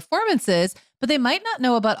live performances, but they might not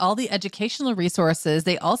know about all the educational resources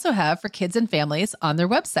they also have for kids and families on their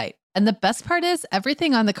website. And the best part is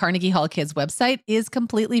everything on the Carnegie Hall Kids website is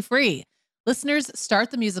completely free. Listeners, start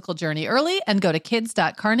the musical journey early and go to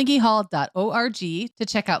kids.carnegiehall.org to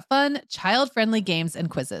check out fun, child-friendly games and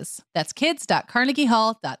quizzes. That's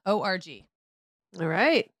kids.carnegiehall.org. All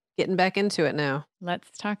right. Getting back into it now. Let's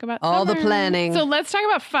talk about all summer. The planning. So let's talk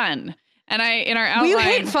about fun. And in our outline, we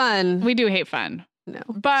hate fun. We do hate fun. No.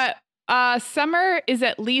 But summer is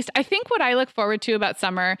at least, I think what I look forward to about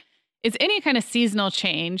summer is any kind of seasonal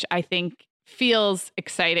change, I think feels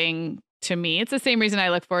exciting to me. It's the same reason I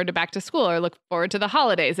look forward to back to school or look forward to the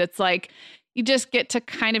holidays. It's like you just get to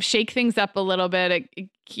kind of shake things up a little bit. It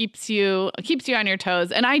keeps you on your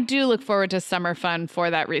toes. And I do look forward to summer fun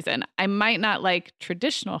for that reason. I might not like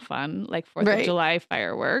traditional fun, like 4th of July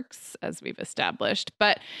fireworks, as we've established.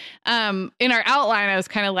 But in our outline, I was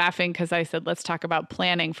kind of laughing because I said, let's talk about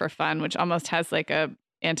planning for fun, which almost has like a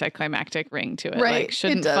anticlimactic ring to it. Right. Like,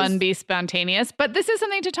 shouldn't fun be spontaneous? But this is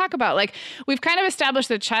something to talk about. Like, we've kind of established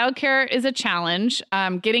that childcare is a challenge.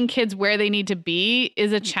 Getting kids where they need to be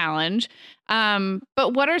is a challenge.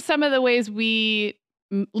 But what are some of the ways we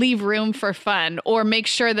leave room for fun or make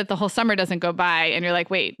sure that the whole summer doesn't go by and you're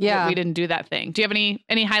like, wait, we didn't do that thing? Do you have any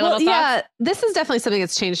high level thoughts? Yeah, this is definitely something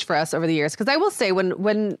that's changed for us over the years. Because I will say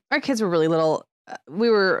when our kids were really little,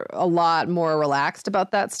 we were a lot more relaxed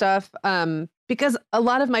about that stuff. Because a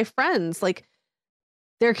lot of my friends, like,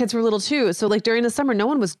 their kids were little too. So like during the summer, no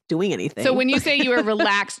one was doing anything. So when you say you were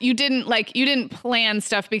relaxed, you didn't plan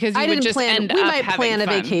stuff because you would just end up having fun. We might plan a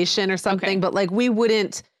vacation or something, but like we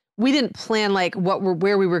didn't plan like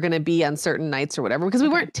where we were going to be on certain nights or whatever, because we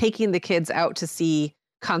weren't taking the kids out to see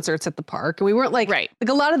concerts at the park. And we weren't like Right.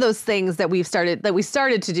 a lot of those things that we started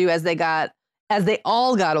to do as they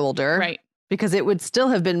all got older. Right. Because it would still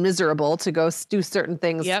have been miserable to go do certain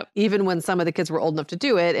things, even when some of the kids were old enough to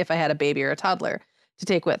do it, if I had a baby or a toddler to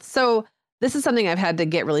take with. So this is something I've had to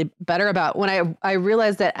get really better about. When I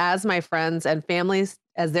realized that as my friends and families,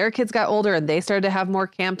 as their kids got older and they started to have more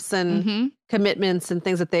camps and commitments and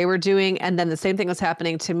things that they were doing, and then the same thing was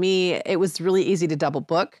happening to me, it was really easy to double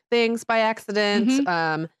book things by accident.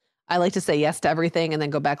 I like to say yes to everything and then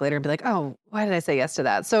go back later and be like, oh, why did I say yes to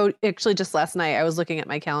that? So actually just last night I was looking at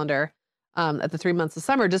my calendar at the 3 months of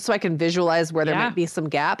summer, just so I can visualize where there might be some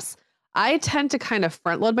gaps. I tend to kind of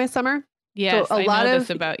front load my summer. Yes, so I know this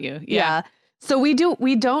about you. Yeah. So we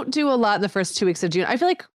don't do a lot in the first 2 weeks of June. I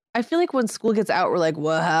feel like when school gets out, we're like,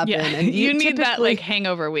 what happened? Yeah. And you need that like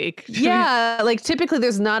hangover week. Yeah. Like typically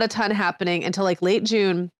there's not a ton happening until like late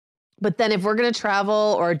June. But then if we're going to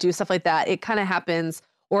travel or do stuff like that, it kind of happens.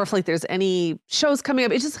 Or if like there's any shows coming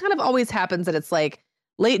up, it just kind of always happens that it's like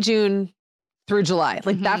late June through July.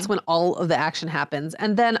 Like that's when all of the action happens.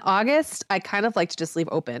 And then August, I kind of like to just leave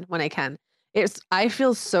open when I can. I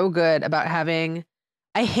feel so good about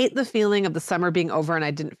I hate the feeling of the summer being over and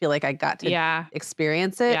I didn't feel like I got to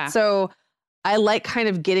experience it. Yeah. So I like kind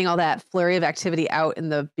of getting all that flurry of activity out in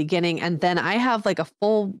the beginning. And then I have like a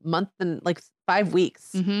full month and like 5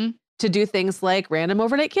 weeks to do things like random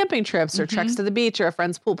overnight camping trips or treks to the beach or a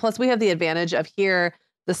friend's pool. Plus we have the advantage of here,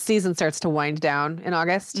 the season starts to wind down in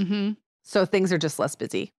August. So things are just less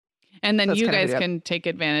busy. And then you guys can take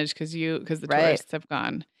advantage because the tourists have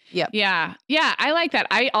gone. Yep. Yeah. Yeah. I like that.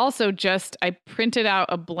 I also I printed out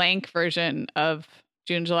a blank version of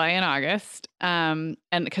June, July, and August. And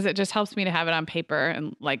because it just helps me to have it on paper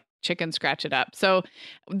and like chicken scratch it up. So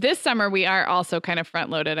this summer we are also kind of front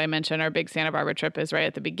loaded. I mentioned our big Santa Barbara trip is right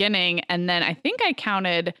at the beginning. And then I think I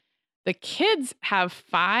counted the kids have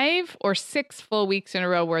 5 or 6 full weeks in a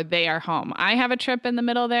row where they are home. I have a trip in the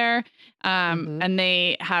middle there, and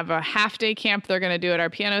they have a half-day camp they're going to do at our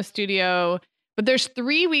piano studio. But there's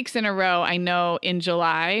 3 weeks in a row, I know, in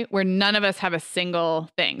July where none of us have a single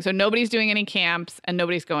thing. So nobody's doing any camps and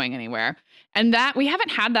nobody's going anywhere. And that we haven't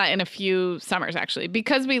had that in a few summers, actually,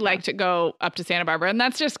 because we like to go up to Santa Barbara. And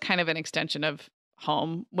that's just kind of an extension of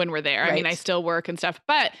home when we're there. I mean, I still work and stuff,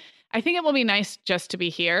 but I think it will be nice just to be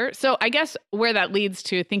here. So I guess where that leads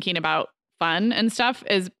to thinking about fun and stuff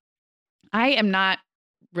is I am not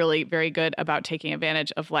really very good about taking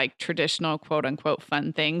advantage of like traditional quote unquote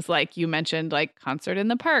fun things. Like you mentioned, like concert in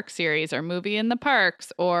the park series or movie in the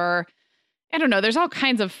parks, or I don't know, there's all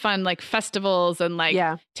kinds of fun like festivals and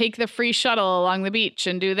like take the free shuttle along the beach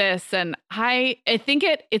and do this. And I think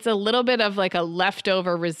it's a little bit of like a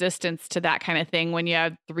leftover resistance to that kind of thing when you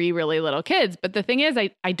have 3 really little kids. But the thing is,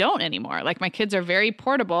 I don't anymore. Like my kids are very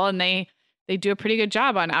portable and they do a pretty good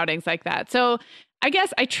job on outings like that. So I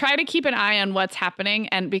guess I try to keep an eye on what's happening.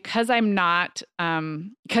 And because I'm not,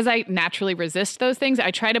 because I naturally resist those things,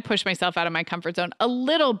 I try to push myself out of my comfort zone a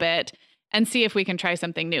little bit and see if we can try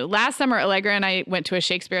something new. Last summer, Allegra and I went to a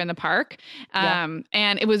Shakespeare in the Park, and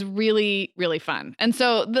it was really, really fun. And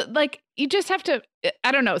so, you just have to,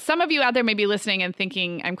 I don't know, some of you out there may be listening and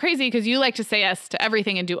thinking I'm crazy because you like to say yes to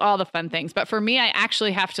everything and do all the fun things. But for me, I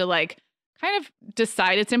actually have to kind of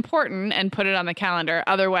decide it's important and put it on the calendar.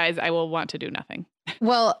 Otherwise, I will want to do nothing.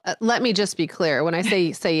 Well, let me just be clear. When I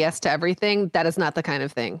say yes to everything, that is not the kind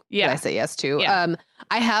of thing that I say yes to. Yeah.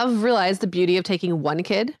 I have realized the beauty of taking one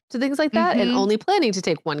kid to things like that and only planning to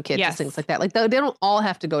take one kid to things like that. Like they don't all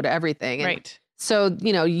have to go to everything. And right. So,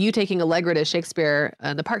 you taking Allegra to Shakespeare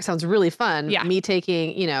in the Park sounds really fun. Yeah. Me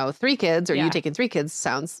taking, 3 kids or you taking 3 kids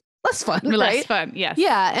sounds less fun. Less right? fun. Yes.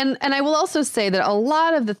 Yeah. And I will also say that a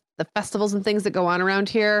lot of the festivals and things that go on around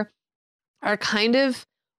here are kind of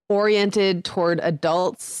oriented toward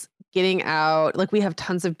adults getting out. Like we have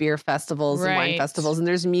tons of beer festivals and wine festivals and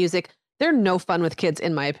there's music. They're no fun with kids,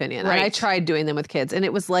 in my opinion. Right. And I tried doing them with kids and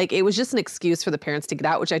it was just an excuse for the parents to get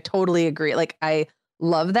out, which I totally agree. Like I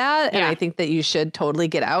love that. And I think that you should totally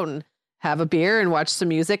get out and have a beer and watch some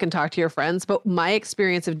music and talk to your friends. But my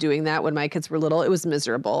experience of doing that when my kids were little, it was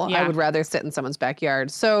miserable. Yeah. I would rather sit in someone's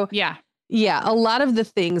backyard. So yeah, a lot of the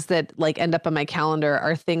things that end up on my calendar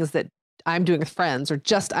are things that I'm doing with friends or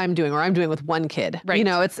I'm doing with one kid. Right.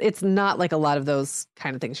 It's not like a lot of those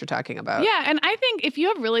kind of things you're talking about. Yeah. And I think if you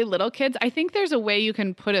have really little kids, I think there's a way you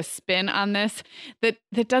can put a spin on this that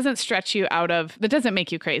doesn't stretch you that doesn't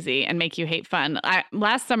make you crazy and make you hate fun.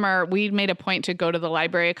 Last summer, we made a point to go to the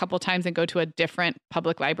library a couple times and go to a different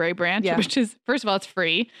public library branch, which is, first of all, it's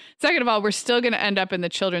free. Second of all, we're still going to end up in the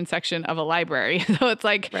children's section of a library. So it's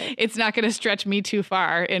like, it's not going to stretch me too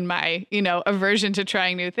far in my, aversion to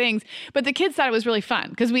trying new things. But the kids thought it was really fun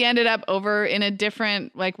because we ended up over in a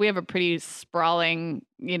different, like we have a pretty sprawling,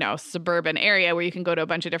 suburban area where you can go to a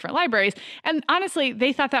bunch of different libraries. And honestly,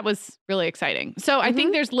 they thought that was really exciting. So I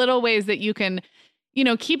think there's little ways that you can,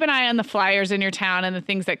 keep an eye on the flyers in your town and the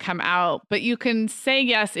things that come out, but you can say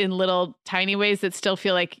yes in little tiny ways that still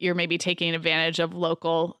feel like you're maybe taking advantage of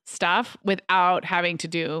local stuff without having to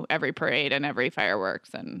do every parade and every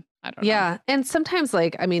fireworks. And I don't know. Yeah. And sometimes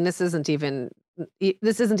this isn't even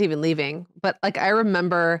leaving, but like I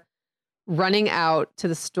remember running out to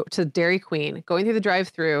the store, to Dairy Queen, going through the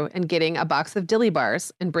drive-through and getting a box of dilly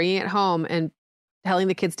bars and bringing it home and telling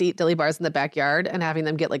the kids to eat dilly bars in the backyard and having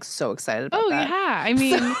them get like so excited about that. Yeah. I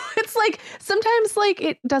mean, so it's like sometimes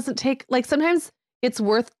it doesn't take sometimes it's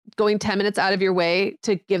worth going 10 minutes out of your way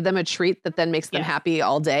to give them a treat that then makes them happy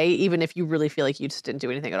all day, even if you really feel like you just didn't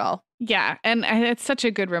do anything at all. Yeah. And it's such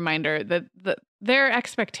a good reminder that their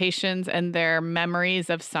expectations and their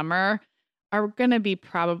memories of summer are going to be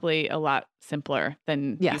probably a lot simpler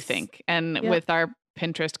than you think. And with our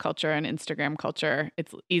Pinterest culture and Instagram culture,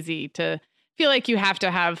 it's easy to feel like you have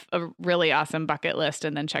to have a really awesome bucket list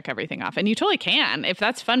and then check everything off. And you totally can. If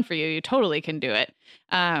that's fun for you, you totally can do it.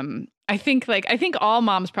 I think all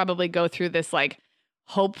moms probably go through this like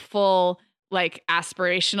hopeful, like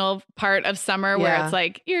aspirational part of summer where it's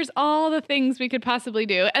like, here's all the things we could possibly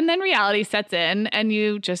do. And then reality sets in and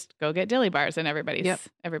you just go get dilly bars and everybody's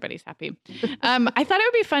happy. I thought it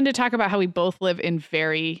would be fun to talk about how we both live in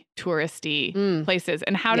very touristy places.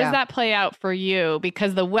 And how does that play out for you?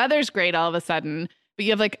 Because the weather's great all of a sudden, but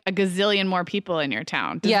you have like a gazillion more people in your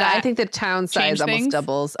town. I think the town size almost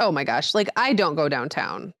doubles. Oh my gosh. Like I don't go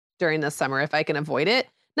downtown during the summer if I can avoid it.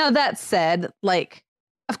 Now that said,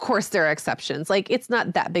 of course, there are exceptions. Like, it's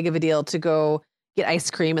not that big of a deal to go get ice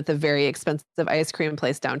cream at the very expensive ice cream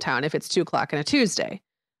place downtown if it's 2:00 on a Tuesday.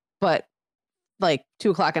 But like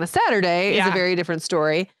 2:00 on a Saturday is a very different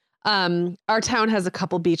story. Our town has a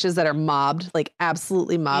couple beaches that are mobbed, like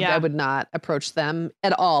absolutely mobbed. I would not approach them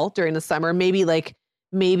at all during the summer. Maybe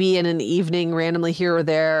in an evening randomly here or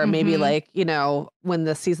there, or maybe when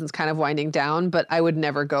the season's kind of winding down. But I would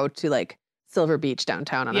never go to Silver Beach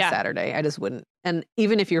downtown on a Saturday. I just wouldn't. And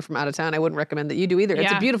even if you're from out of town, I wouldn't recommend that you do either.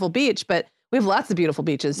 It's a beautiful beach, but we have lots of beautiful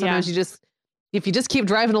beaches. Sometimes if you just keep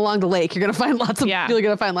driving along the lake, you're going to find lots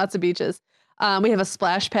of beaches. We have a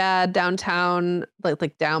splash pad downtown,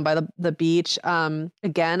 like down by the beach.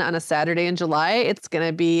 Again, on a Saturday in July, it's going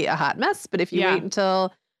to be a hot mess. But if you wait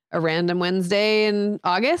until a random Wednesday in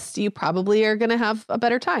August, you probably are going to have a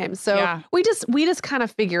better time. So we just kind of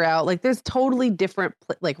figure out there's totally different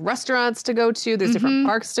restaurants to go to. There's different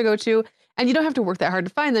parks to go to, and you don't have to work that hard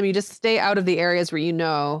to find them. You just stay out of the areas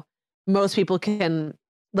where most people can,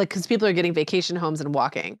 because people are getting vacation homes and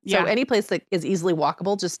walking. So any place that is easily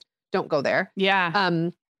walkable, just don't go there. Yeah.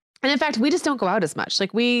 And in fact, we just don't go out as much.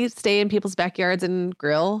 We stay in people's backyards and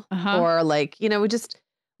grill, or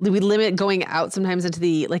we limit going out sometimes into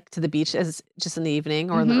to the beach as just in the evening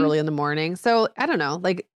or early in the morning. So I don't know,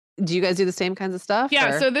 do you guys do the same kinds of stuff?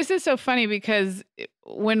 Yeah. So this is so funny because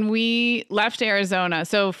when we left Arizona,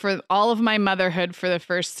 so for all of my motherhood, for the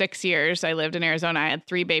first 6 years I lived in Arizona, I had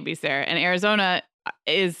 3 babies there, and Arizona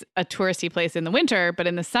is a touristy place in the winter, but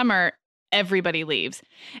in the summer, everybody leaves.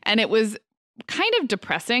 And it was kind of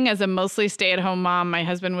depressing as a mostly stay-at-home mom. My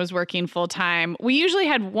husband was working full-time. We usually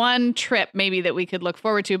had one trip maybe that we could look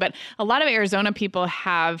forward to, but a lot of Arizona people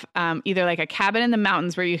have either a cabin in the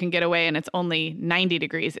mountains where you can get away and it's only 90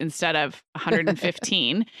 degrees instead of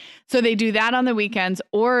 115. So they do that on the weekends,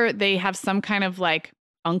 or they have some kind of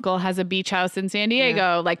uncle has a beach house in San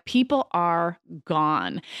Diego. People are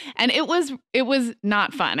gone. And it was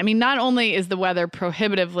not fun. I mean, not only is the weather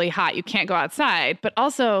prohibitively hot, you can't go outside, but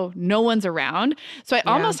also no one's around. So I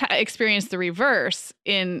almost experienced the reverse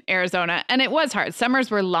in Arizona, and it was hard.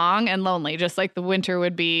 Summers were long and lonely, just like the winter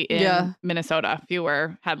would be in Minnesota if you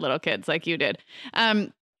had little kids like you did.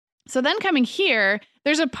 So then coming here,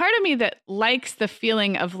 there's a part of me that likes the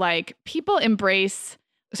feeling of people embrace.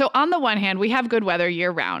 So on the one hand, we have good weather year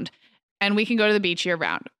round and we can go to the beach year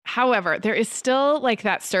round. However, there is still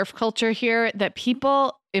that surf culture here that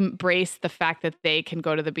people embrace the fact that they can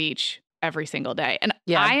go to the beach every single day. And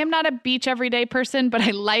I am not a beach everyday person, but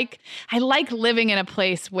I like living in a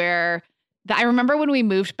place where I remember when we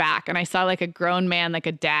moved back and I saw a grown man,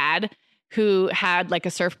 a dad who had a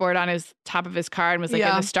surfboard on his top of his car and was in the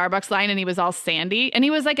Starbucks line, and he was all sandy. And he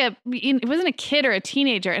was it wasn't a kid or a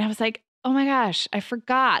teenager. And I was like, oh my gosh, I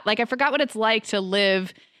forgot. I forgot what it's like to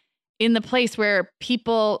live in the place where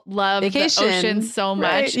people love vacation, the ocean so much.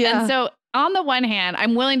 Right, yeah. And so on the one hand,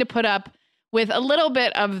 I'm willing to put up with a little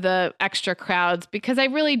bit of the extra crowds, because I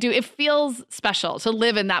really do. It feels special to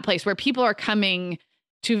live in that place where people are coming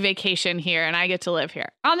to vacation here and I get to live here.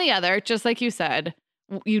 On the other, just like you said,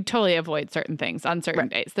 you totally avoid certain things on certain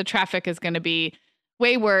days. The traffic is going to be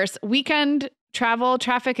way worse. Weekend travel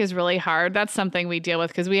traffic is really hard. That's something we deal with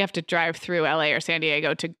because we have to drive through LA or San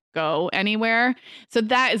Diego to go anywhere. So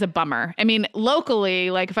that is a bummer. I mean,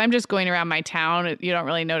 locally, like if I'm just going around my town, you don't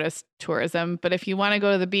really notice tourism. But if you want to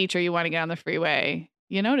go to the beach or you want to get on the freeway,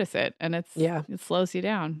 you notice it, and it slows you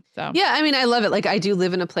down. So yeah, I mean, I love it. Like I do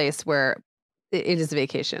live in a place where it is a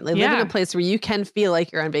vacation. Like live in a place where you can feel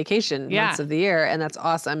like you're on vacation months of the year, and that's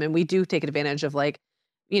awesome. And we do take advantage of like,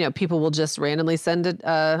 you know, people will just randomly send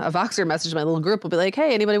a Voxer message to my little group. Will be like,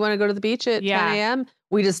 hey, anybody want to go to the beach at 10 a.m.?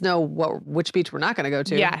 We just know which beach we're not going to go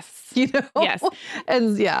to. Yes. You know? Yes.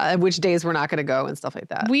 And which days we're not going to go and stuff like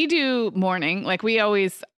that. We do morning. Like we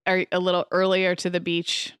always are a little earlier to the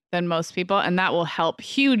beach than most people. And that will help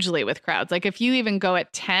hugely with crowds. Like if you even go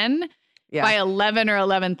at 10, by 11 or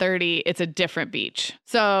 11:30, it's a different beach.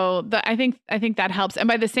 So I think that helps. And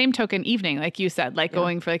by the same token, evening, like you said, like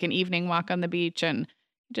going for like an evening walk on the beach, and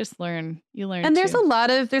you learn. And there's a lot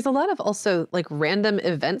of also like random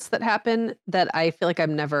events that happen that I feel like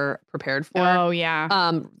I'm never prepared for. Oh yeah.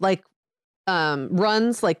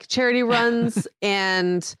 Runs, like charity runs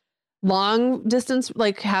and long distance,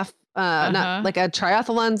 like not like a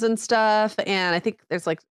triathlons and stuff. And I think there's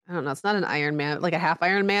like, I don't know, it's not an Ironman, like a half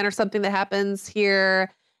Ironman or something that happens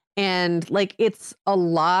here. And like, it's a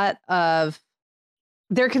lot of,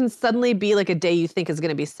 there can suddenly be like a day you think is going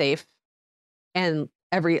to be safe, and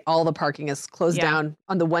all the parking is closed down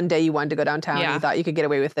on the one day you wanted to go downtown and you thought you could get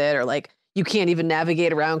away with it, or like you can't even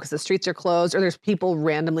navigate around because the streets are closed, or there's people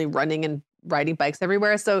randomly running and riding bikes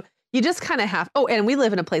everywhere. So you just kind of have, and we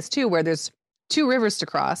live in a place too where there's 2 rivers to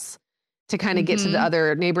cross to kind of get to the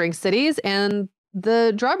other neighboring cities, and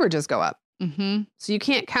the drawbridges go up. So you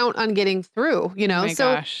can't count on getting through, you know?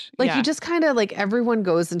 You just kind of like everyone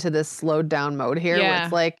goes into this slowed down mode here where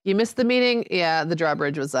it's like, you missed the meeting. Yeah. The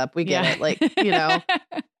drawbridge was up. We get it. Like, you know,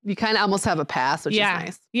 you kind of almost have a pass, which is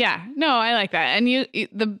nice. Yeah. No, I like that. And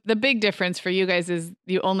the big difference for you guys is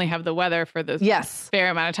you only have the weather for the fair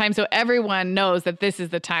amount of time. So everyone knows that this is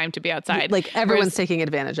the time to be outside. Like everyone's taking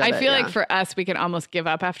advantage of it. I feel like for us, we can almost give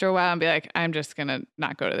up after a while and be like, I'm just going to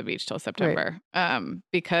not go to the beach till September.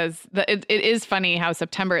 Because it is funny how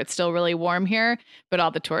September, it's still really warm here, but all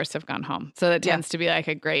the tourists have gone home. So that tends to be like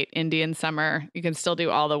a great Indian summer. You can still do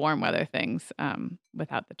all the warm weather things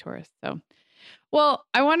without the tourists. So well,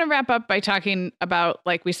 I want to wrap up by talking about,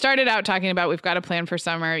 like, we started out talking about we've got to plan for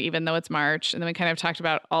summer, even though it's March. And then we kind of talked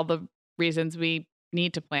about all the reasons we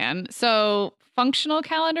need to plan. So functional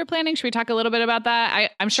calendar planning, should we talk a little bit about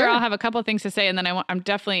that? I'm sure I'll have a couple of things to say. And then I'm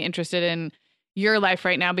definitely interested in your life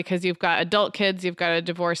right now because you've got adult kids, you've got a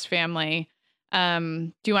divorced family.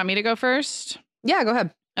 Do you want me to go first? Yeah, go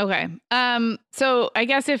ahead. Okay. So I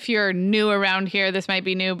guess if you're new around here, this might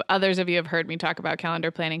be new, but others of you have heard me talk about calendar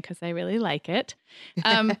planning because I really like it.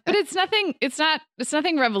 But it's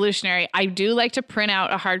nothing revolutionary. I do like to print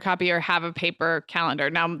out a hard copy or have a paper calendar.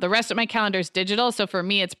 Now, the rest of my calendar is digital. So for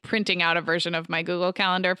me, it's printing out a version of my Google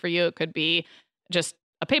Calendar. For you, it could be just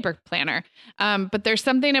a paper planner. But there's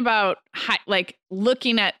something about like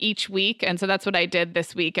looking at each week. And so that's what I did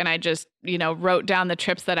this week. And I just, wrote down the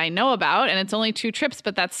trips that I know about, and it's only 2 trips,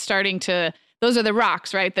 but that's those are the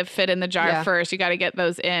rocks, right? That fit in the jar first. You got to get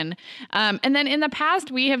those in. And then in the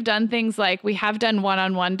past, we have done things like we have done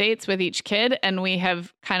one-on-one dates with each kid, and we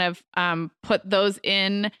have kind of put those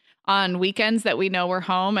in on weekends that we know we're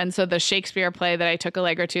home. And so the Shakespeare play that I took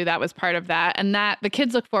Allegra to, that was part of that. And that the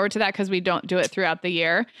kids look forward to that because we don't do it throughout the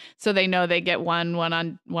year. So they know they get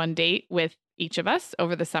one-on-one date with each of us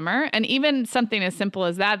over the summer. And even something as simple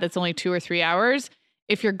as that's only 2 or 3 hours.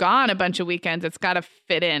 If you're gone a bunch of weekends, it's got to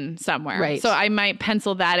fit in somewhere. Right. So I might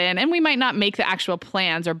pencil that in, and we might not make the actual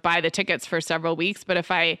plans or buy the tickets for several weeks. But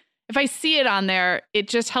if I see it on there, it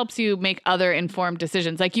just helps you make other informed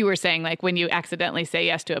decisions. Like you were saying, like when you accidentally say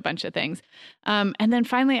yes to a bunch of things. And then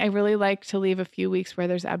finally, I really like to leave a few weeks where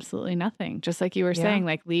there's absolutely nothing. Just like you were saying,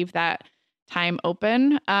 like leave that time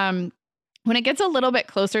open. When it gets a little bit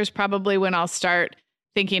closer is probably when I'll start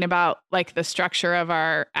thinking about like the structure of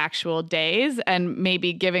our actual days and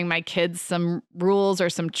maybe giving my kids some rules or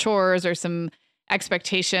some chores or some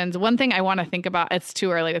expectations. One thing I want to think about, it's too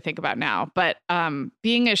early to think about now, but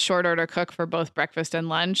being a short order cook for both breakfast and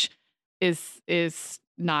lunch is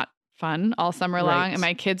not fun all summer long. And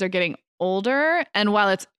my kids are getting older. And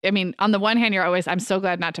while on the one hand, I'm so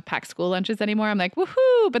glad not to pack school lunches anymore. I'm like,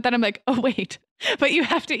 woohoo. But then I'm like, oh, wait, but you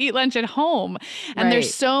have to eat lunch at home. And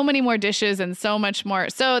there's so many more dishes and so much more.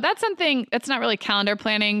 So that's something that's not really calendar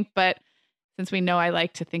planning, but since we know I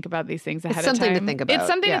like to think about these things ahead of time. It's something to think about. It's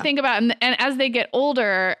something to think about. And as they get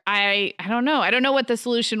older, I don't know. I don't know what the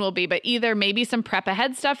solution will be, but either maybe some prep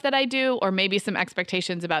ahead stuff that I do, or maybe some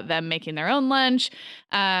expectations about them making their own lunch.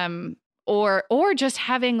 Or just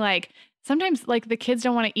having sometimes the kids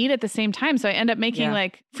don't want to eat at the same time. So I end up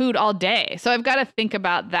making food all day. So I've got to think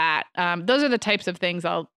about that. Those are the types of things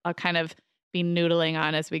I'll kind of be noodling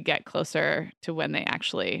on as we get closer to when they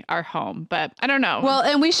actually are home. But I don't know. Well,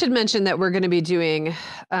 and we should mention that we're going to be doing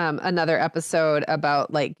another episode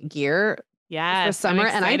about gear for summer.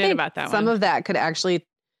 And I think about that some of that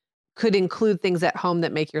could include things at home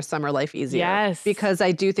that make your summer life easier. Yes. Because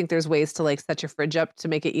I do think there's ways to set your fridge up to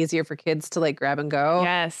make it easier for kids to grab and go.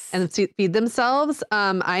 Yes. And feed themselves.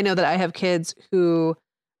 I know that I have kids who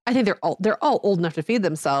I think they're all old enough to feed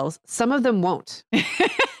themselves. Some of them won't.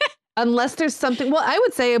 Unless there's something, well, I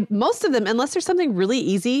would say most of them, unless there's something really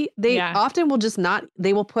easy, they often will just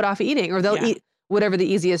they will put off eating, or they'll eat whatever the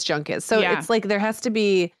easiest junk is. So it's there has to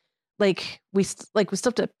be we still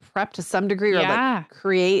have to prep to some degree, or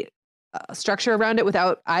create a structure around it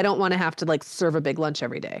I don't want to have to serve a big lunch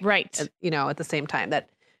every day. Right. At the same time that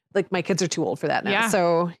my kids are too old for that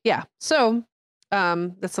now. Yeah. So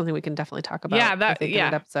that's something we can definitely talk about. Yeah. In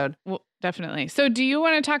that episode. Well, definitely. So do you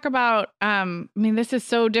want to talk about, this is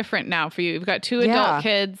so different now for you. You've got 2 adult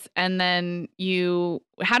kids, and then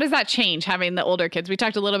how does that change having the older kids? We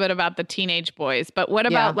talked a little bit about the teenage boys, but what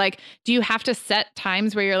about do you have to set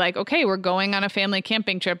times where you're like, okay, we're going on a family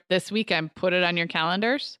camping trip this weekend, put it on your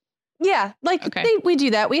calendars? Yeah. We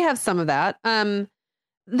do that. We have some of that. The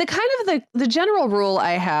general rule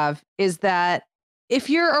I have is that if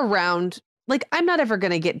you're around, I'm not ever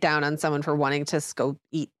going to get down on someone for wanting to go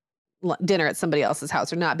eat dinner at somebody else's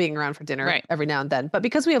house, or not being around for dinner every now and then. But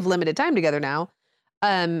because we have limited time together now,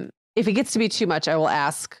 if it gets to be too much, I will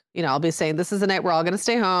ask, I'll be saying, this is the night we're all going to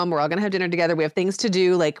stay home. We're all going to have dinner together. We have things to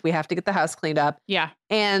do. We have to get the house cleaned up. Yeah.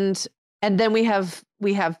 And then we have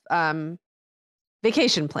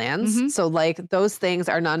vacation plans. Mm-hmm. So those things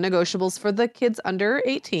are non-negotiables for the kids under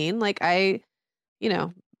 18. My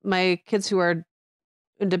kids who are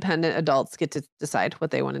independent adults get to decide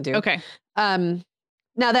what they want to do. Okay.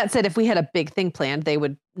 Now that said, if we had a big thing planned, they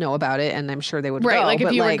would know about it, and I'm sure they would go. Right,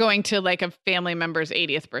 if you were going to a family member's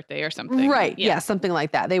 80th birthday or something. Right, yeah, something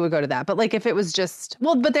like that. They would go to that. But if it was just,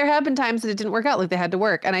 but there have been times that it didn't work out, they had to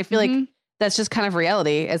work. And I feel like that's just kind of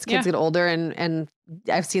reality as kids get older, and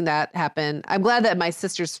I've seen that happen. I'm glad that my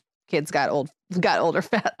sister's kids got older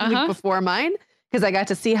week before mine, because I got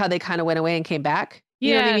to see how they kind of went away and came back.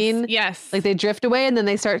 You know what I mean? Yes. They drift away and then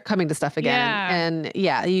they start coming to stuff again. Yeah. And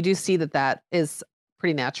you do see that is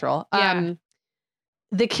pretty natural. Yeah.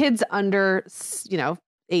 The kids under,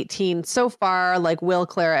 18 so far, Will,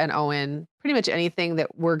 Clara, and Owen, pretty much anything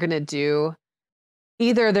that we're going to do,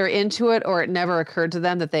 either they're into it or it never occurred to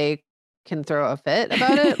them that they can throw a fit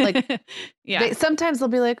about it. Sometimes they'll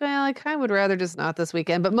be like, well, I kind of would rather just not this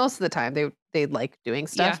weekend. But most of the time they like doing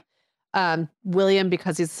stuff. Yeah. William,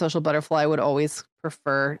 because he's a social butterfly, would always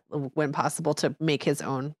prefer, when possible, to make his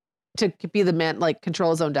own, to be the man,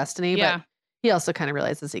 control his own destiny. Yeah. But he also kind of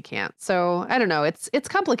realizes he can't. So I don't know. It's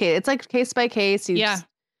complicated. It's case by case. You just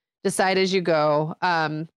decide as you go.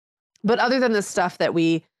 But other than the stuff that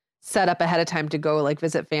we set up ahead of time to go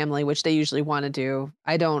visit family, which they usually want to do,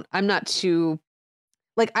 I'm not going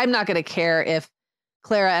to care if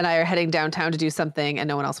Clara and I are heading downtown to do something and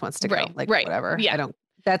no one else wants to go. Whatever. Yeah.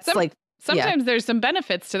 Sometimes there's some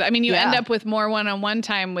benefits to that. You end up with more one-on-one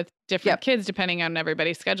time with different kids depending on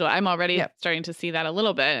everybody's schedule. I'm already starting to see that a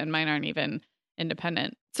little bit, and mine aren't even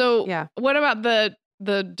independent. So what about the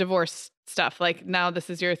divorce stuff? Now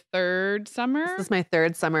this is your 3rd summer? This is my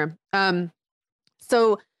 3rd summer.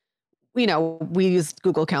 So, we use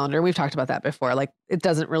Google Calendar. We've talked about that before. It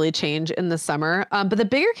doesn't really change in the summer. But the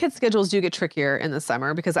bigger kids' schedules do get trickier in the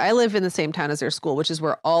summer, because I live in the same town as their school, which is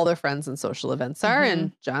where all their friends and social events are. Mm-hmm.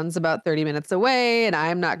 And John's about 30 minutes away, and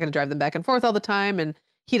I'm not going to drive them back and forth all the time. And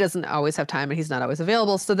he doesn't always have time, and he's not always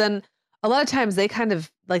available. So then a lot of times they kind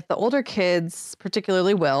of, the older kids,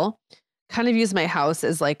 particularly Will, kind of use my house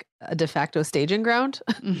as a de facto staging ground.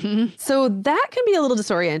 Mm-hmm. So that can be a little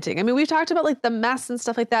disorienting. We've talked about the mess and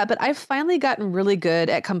stuff like that, but I've finally gotten really good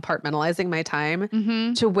at compartmentalizing my time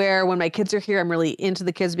to where when my kids are here, I'm really into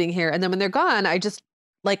the kids being here. And then when they're gone, I just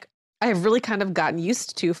I've really kind of gotten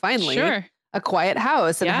used to finally a quiet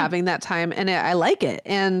house and having that time. And I like it.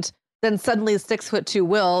 And then suddenly 6'2"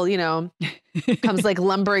 Will, comes like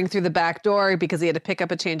lumbering through the back door because he had to pick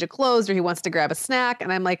up a change of clothes or he wants to grab a snack.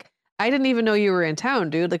 And I'm like, I didn't even know you were in town,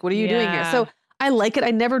 dude. Like, what are you doing here? So I like it. I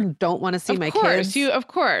never don't want to see my kids. Of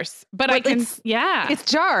course. But I can,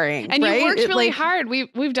 it's jarring. And right? you worked really hard.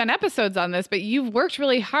 We've done episodes on this, but you've worked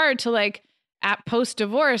really hard to like at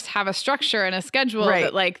post-divorce have a structure and a schedule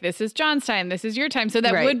that like, this is John's time, this is your time. So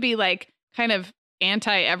that would be like kind of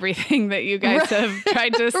anti everything that you guys have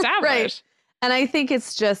tried to establish. Right. And I think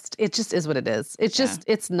it just is what it is. It's just,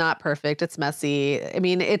 it's not perfect. It's messy. I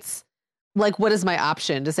mean, it's like, what is my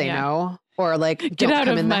option to say no? Or like, get out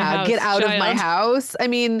of my house. Get out of my house. I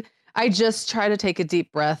mean, I just try to take a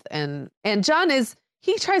deep breath and John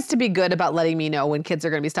he tries to be good about letting me know when kids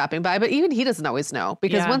are going to be stopping by, but even he doesn't always know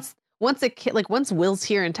because once Will's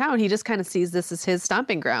here in town, he just kind of sees this as his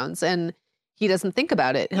stomping grounds and he doesn't think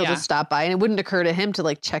about it. He'll just stop by and it wouldn't occur to him to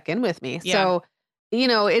like check in with me. Yeah. So,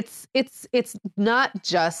 it's not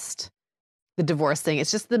just the divorce thing. It's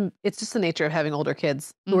just the nature of having older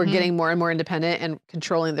kids who are getting more and more independent and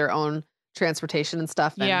controlling their own transportation and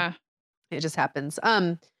stuff. And it just happens.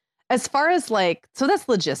 As far as like, so that's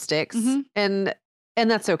logistics and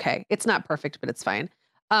that's okay. It's not perfect, but it's fine.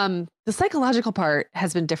 The psychological part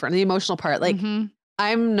has been different. The emotional part, like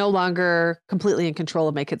I'm no longer completely in control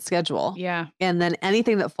of my kid's schedule. Yeah. And then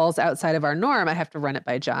anything that falls outside of our norm, I have to run it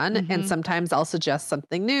by John. And sometimes I'll suggest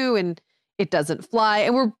something new and it doesn't fly.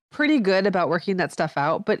 And we're pretty good about working that stuff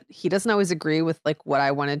out, but he doesn't always agree with like what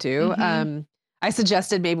I want to do. I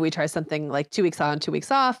suggested maybe we try something like 2 weeks on, 2 weeks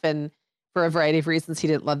off. And for a variety of reasons, he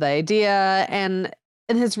didn't love the idea. And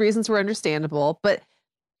his reasons were understandable, but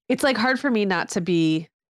it's like hard for me not to be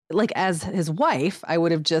like, as his wife, I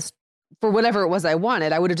would have just, for whatever it was I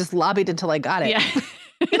wanted, I would have just lobbied until I got it. Yeah.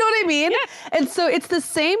 You know what I mean? Yeah. And so it's the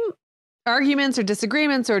same arguments or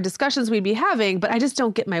disagreements or discussions we'd be having, but I just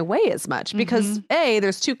don't get my way as much because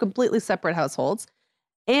there's two completely separate households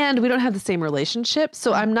and we don't have the same relationship.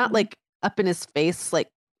 So I'm not like up in his face. Like,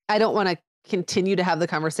 I don't want to continue to have the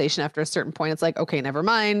conversation after a certain point. It's like, okay, never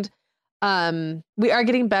mind. We are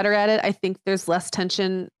getting better at it. I think there's less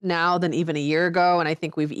tension now than even a year ago. And I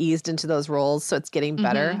think we've eased into those roles. So it's getting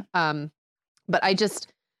better. But I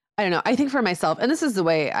don't know. I think for myself, and this is the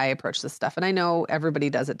way I approach this stuff. And I know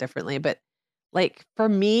everybody does it differently, but like for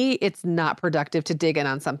me, it's not productive to dig in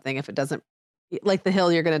on something if it doesn't, like the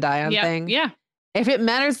hill you're going to die on thing. Yeah. If it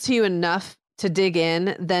matters to you enough to dig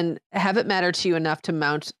in, then have it matter to you enough to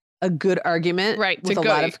mount a good argument. Right. With to a go,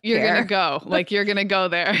 lot of you're care. going to go. Like you're going to go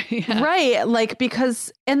there. Right. Like,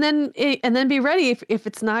 because, and then be ready if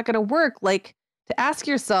it's not going to work, like to ask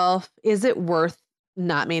yourself, is it worth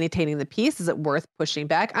not maintaining the peace? Is it worth pushing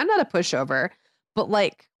back? I'm not a pushover, but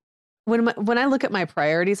like when I look at my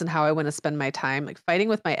priorities and how I want to spend my time, like fighting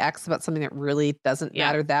with my ex about something that really doesn't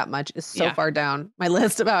matter that much is so far down my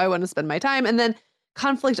list of how I want to spend my time. And then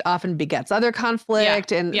conflict often begets other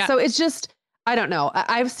conflict. And so it's just, I don't know.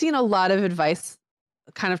 I've seen a lot of advice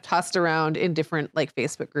kind of tossed around in different like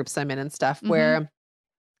Facebook groups I'm in and stuff where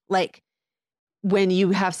like when you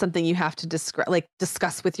have something you have to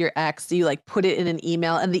discuss with your ex, you like put it in an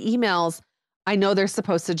email, and the emails, I know they're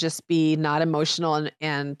supposed to just be not emotional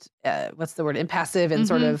and what's the word? Impassive and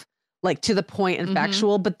sort of like to the point and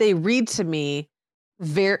factual, but they read to me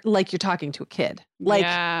very like you're talking to a kid.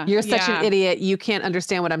 Like you're such an idiot. You can't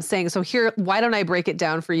understand what I'm saying. So here, why don't I break it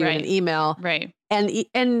down for you in an email? Right.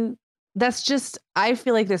 And that's just, I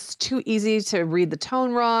feel like that's too easy to read the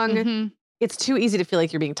tone wrong. It's too easy to feel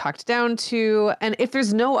like you're being talked down to. And if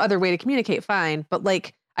there's no other way to communicate, fine. But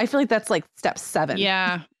like, I feel like that's like step 7.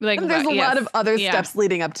 Yeah. Like and there's a lot of other steps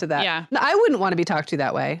leading up to that. Yeah. Now, I wouldn't want to be talked to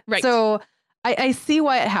that way. Right. So I see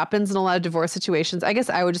why it happens in a lot of divorce situations. I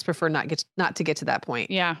guess I would just prefer not to get to that point.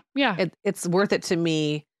 Yeah. Yeah. It's worth it to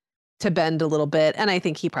me to bend a little bit. And I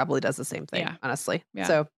think he probably does the same thing, honestly.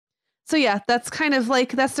 Yeah. So yeah, that's kind of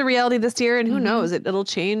like, that's the reality this year. And who knows, it'll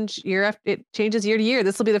change it changes year to year.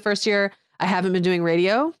 This will be the first year I haven't been doing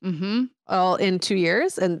radio all in 2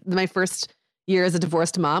 years. And my first year as a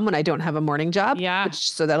divorced mom when I don't have a morning job. Yeah.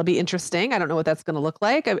 So that'll be interesting. I don't know what that's going to look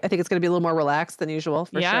like. I think it's going to be a little more relaxed than usual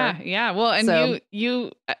for sure. Yeah. Well, and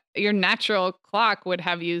you your natural clock would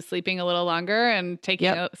have you sleeping a little longer and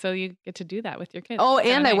taking so you get to do that with your kids. Oh,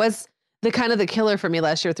 and I was the killer for me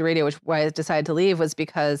last year with the radio, which why I decided to leave was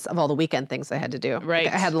because of all the weekend things I had to do. Right.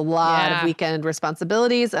 Like I had a lot of weekend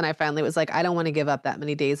responsibilities, and I finally was like, I don't want to give up that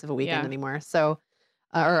many days of a weekend anymore. So,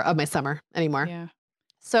 or of my summer anymore. Yeah.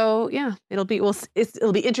 So yeah, it'll be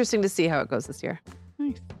interesting to see how it goes this year.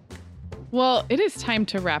 Nice. Well, it is time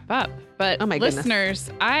to wrap up. But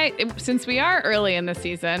listeners, since we are early in the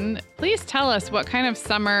season, please tell us what kind of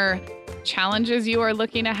summer challenges you are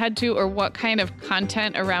looking ahead to or what kind of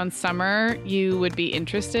content around summer you would be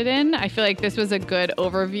interested in. I feel like this was a good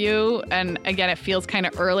overview. And again, it feels kind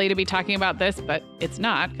of early to be talking about this, but it's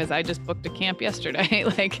not because I just booked a camp yesterday.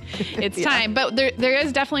 Like it's time, but there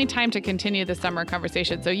is definitely time to continue the summer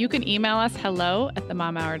conversation. So you can email us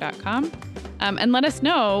hello@themomhour.com and let us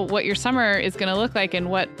know what your summer is going to look like and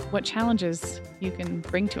what challenges you can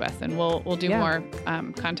bring to us. And we'll do more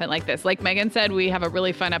content like this. Like Megan said, we have a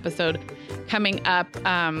really fun episode coming up,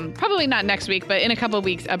 probably not next week, but in a couple of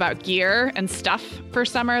weeks about gear and stuff for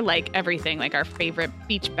summer, like everything, like our favorite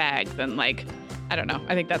beach bags and like, I don't know.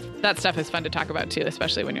 I think that stuff is fun to talk about too,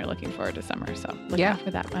 especially when you're looking forward to summer. So look out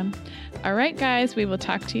for that one. All right, guys, we will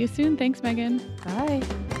talk to you soon. Thanks, Megan. Bye.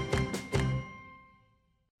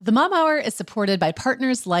 The Mom Hour is supported by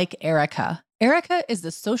partners like Erica. Erica is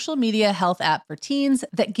the social media health app for teens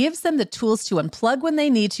that gives them the tools to unplug when they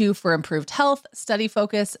need to for improved health, study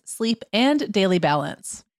focus, sleep, and daily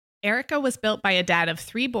balance. Erica was built by a dad of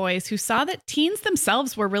 3 boys who saw that teens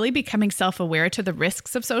themselves were really becoming self-aware to the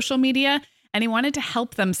risks of social media, and he wanted to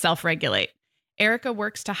help them self-regulate. Erica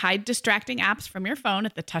works to hide distracting apps from your phone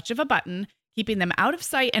at the touch of a button, keeping them out of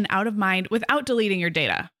sight and out of mind without deleting your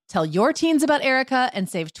data. Tell your teens about Erica and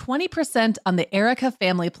save 20% on the Erica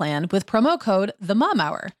family plan with promo code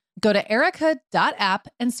TheMomHour. Go to erica.app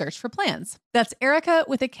and search for plans. That's Erica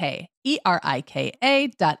with a K, ERIKA.app,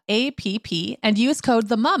 and use code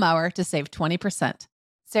TheMomHour to save 20%.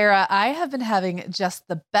 Sarah, I have been having just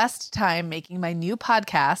the best time making my new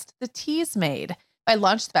podcast, The Teas Made. I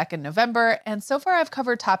launched back in November, and so far I've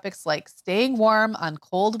covered topics like staying warm on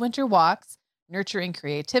cold winter walks, nurturing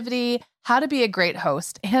creativity, how to be a great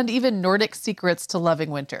host, and even Nordic secrets to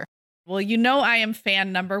loving winter. Well, you know I am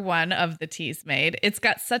fan number 1 of The Teas Made. It's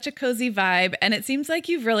got such a cozy vibe, and it seems like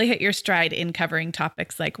you've really hit your stride in covering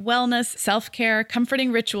topics like wellness, self-care,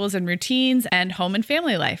 comforting rituals and routines, and home and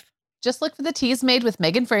family life. Just look for The Teas Made with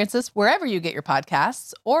Megan Francis wherever you get your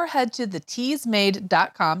podcasts, or head to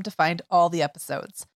theteasmade.com to find all the episodes.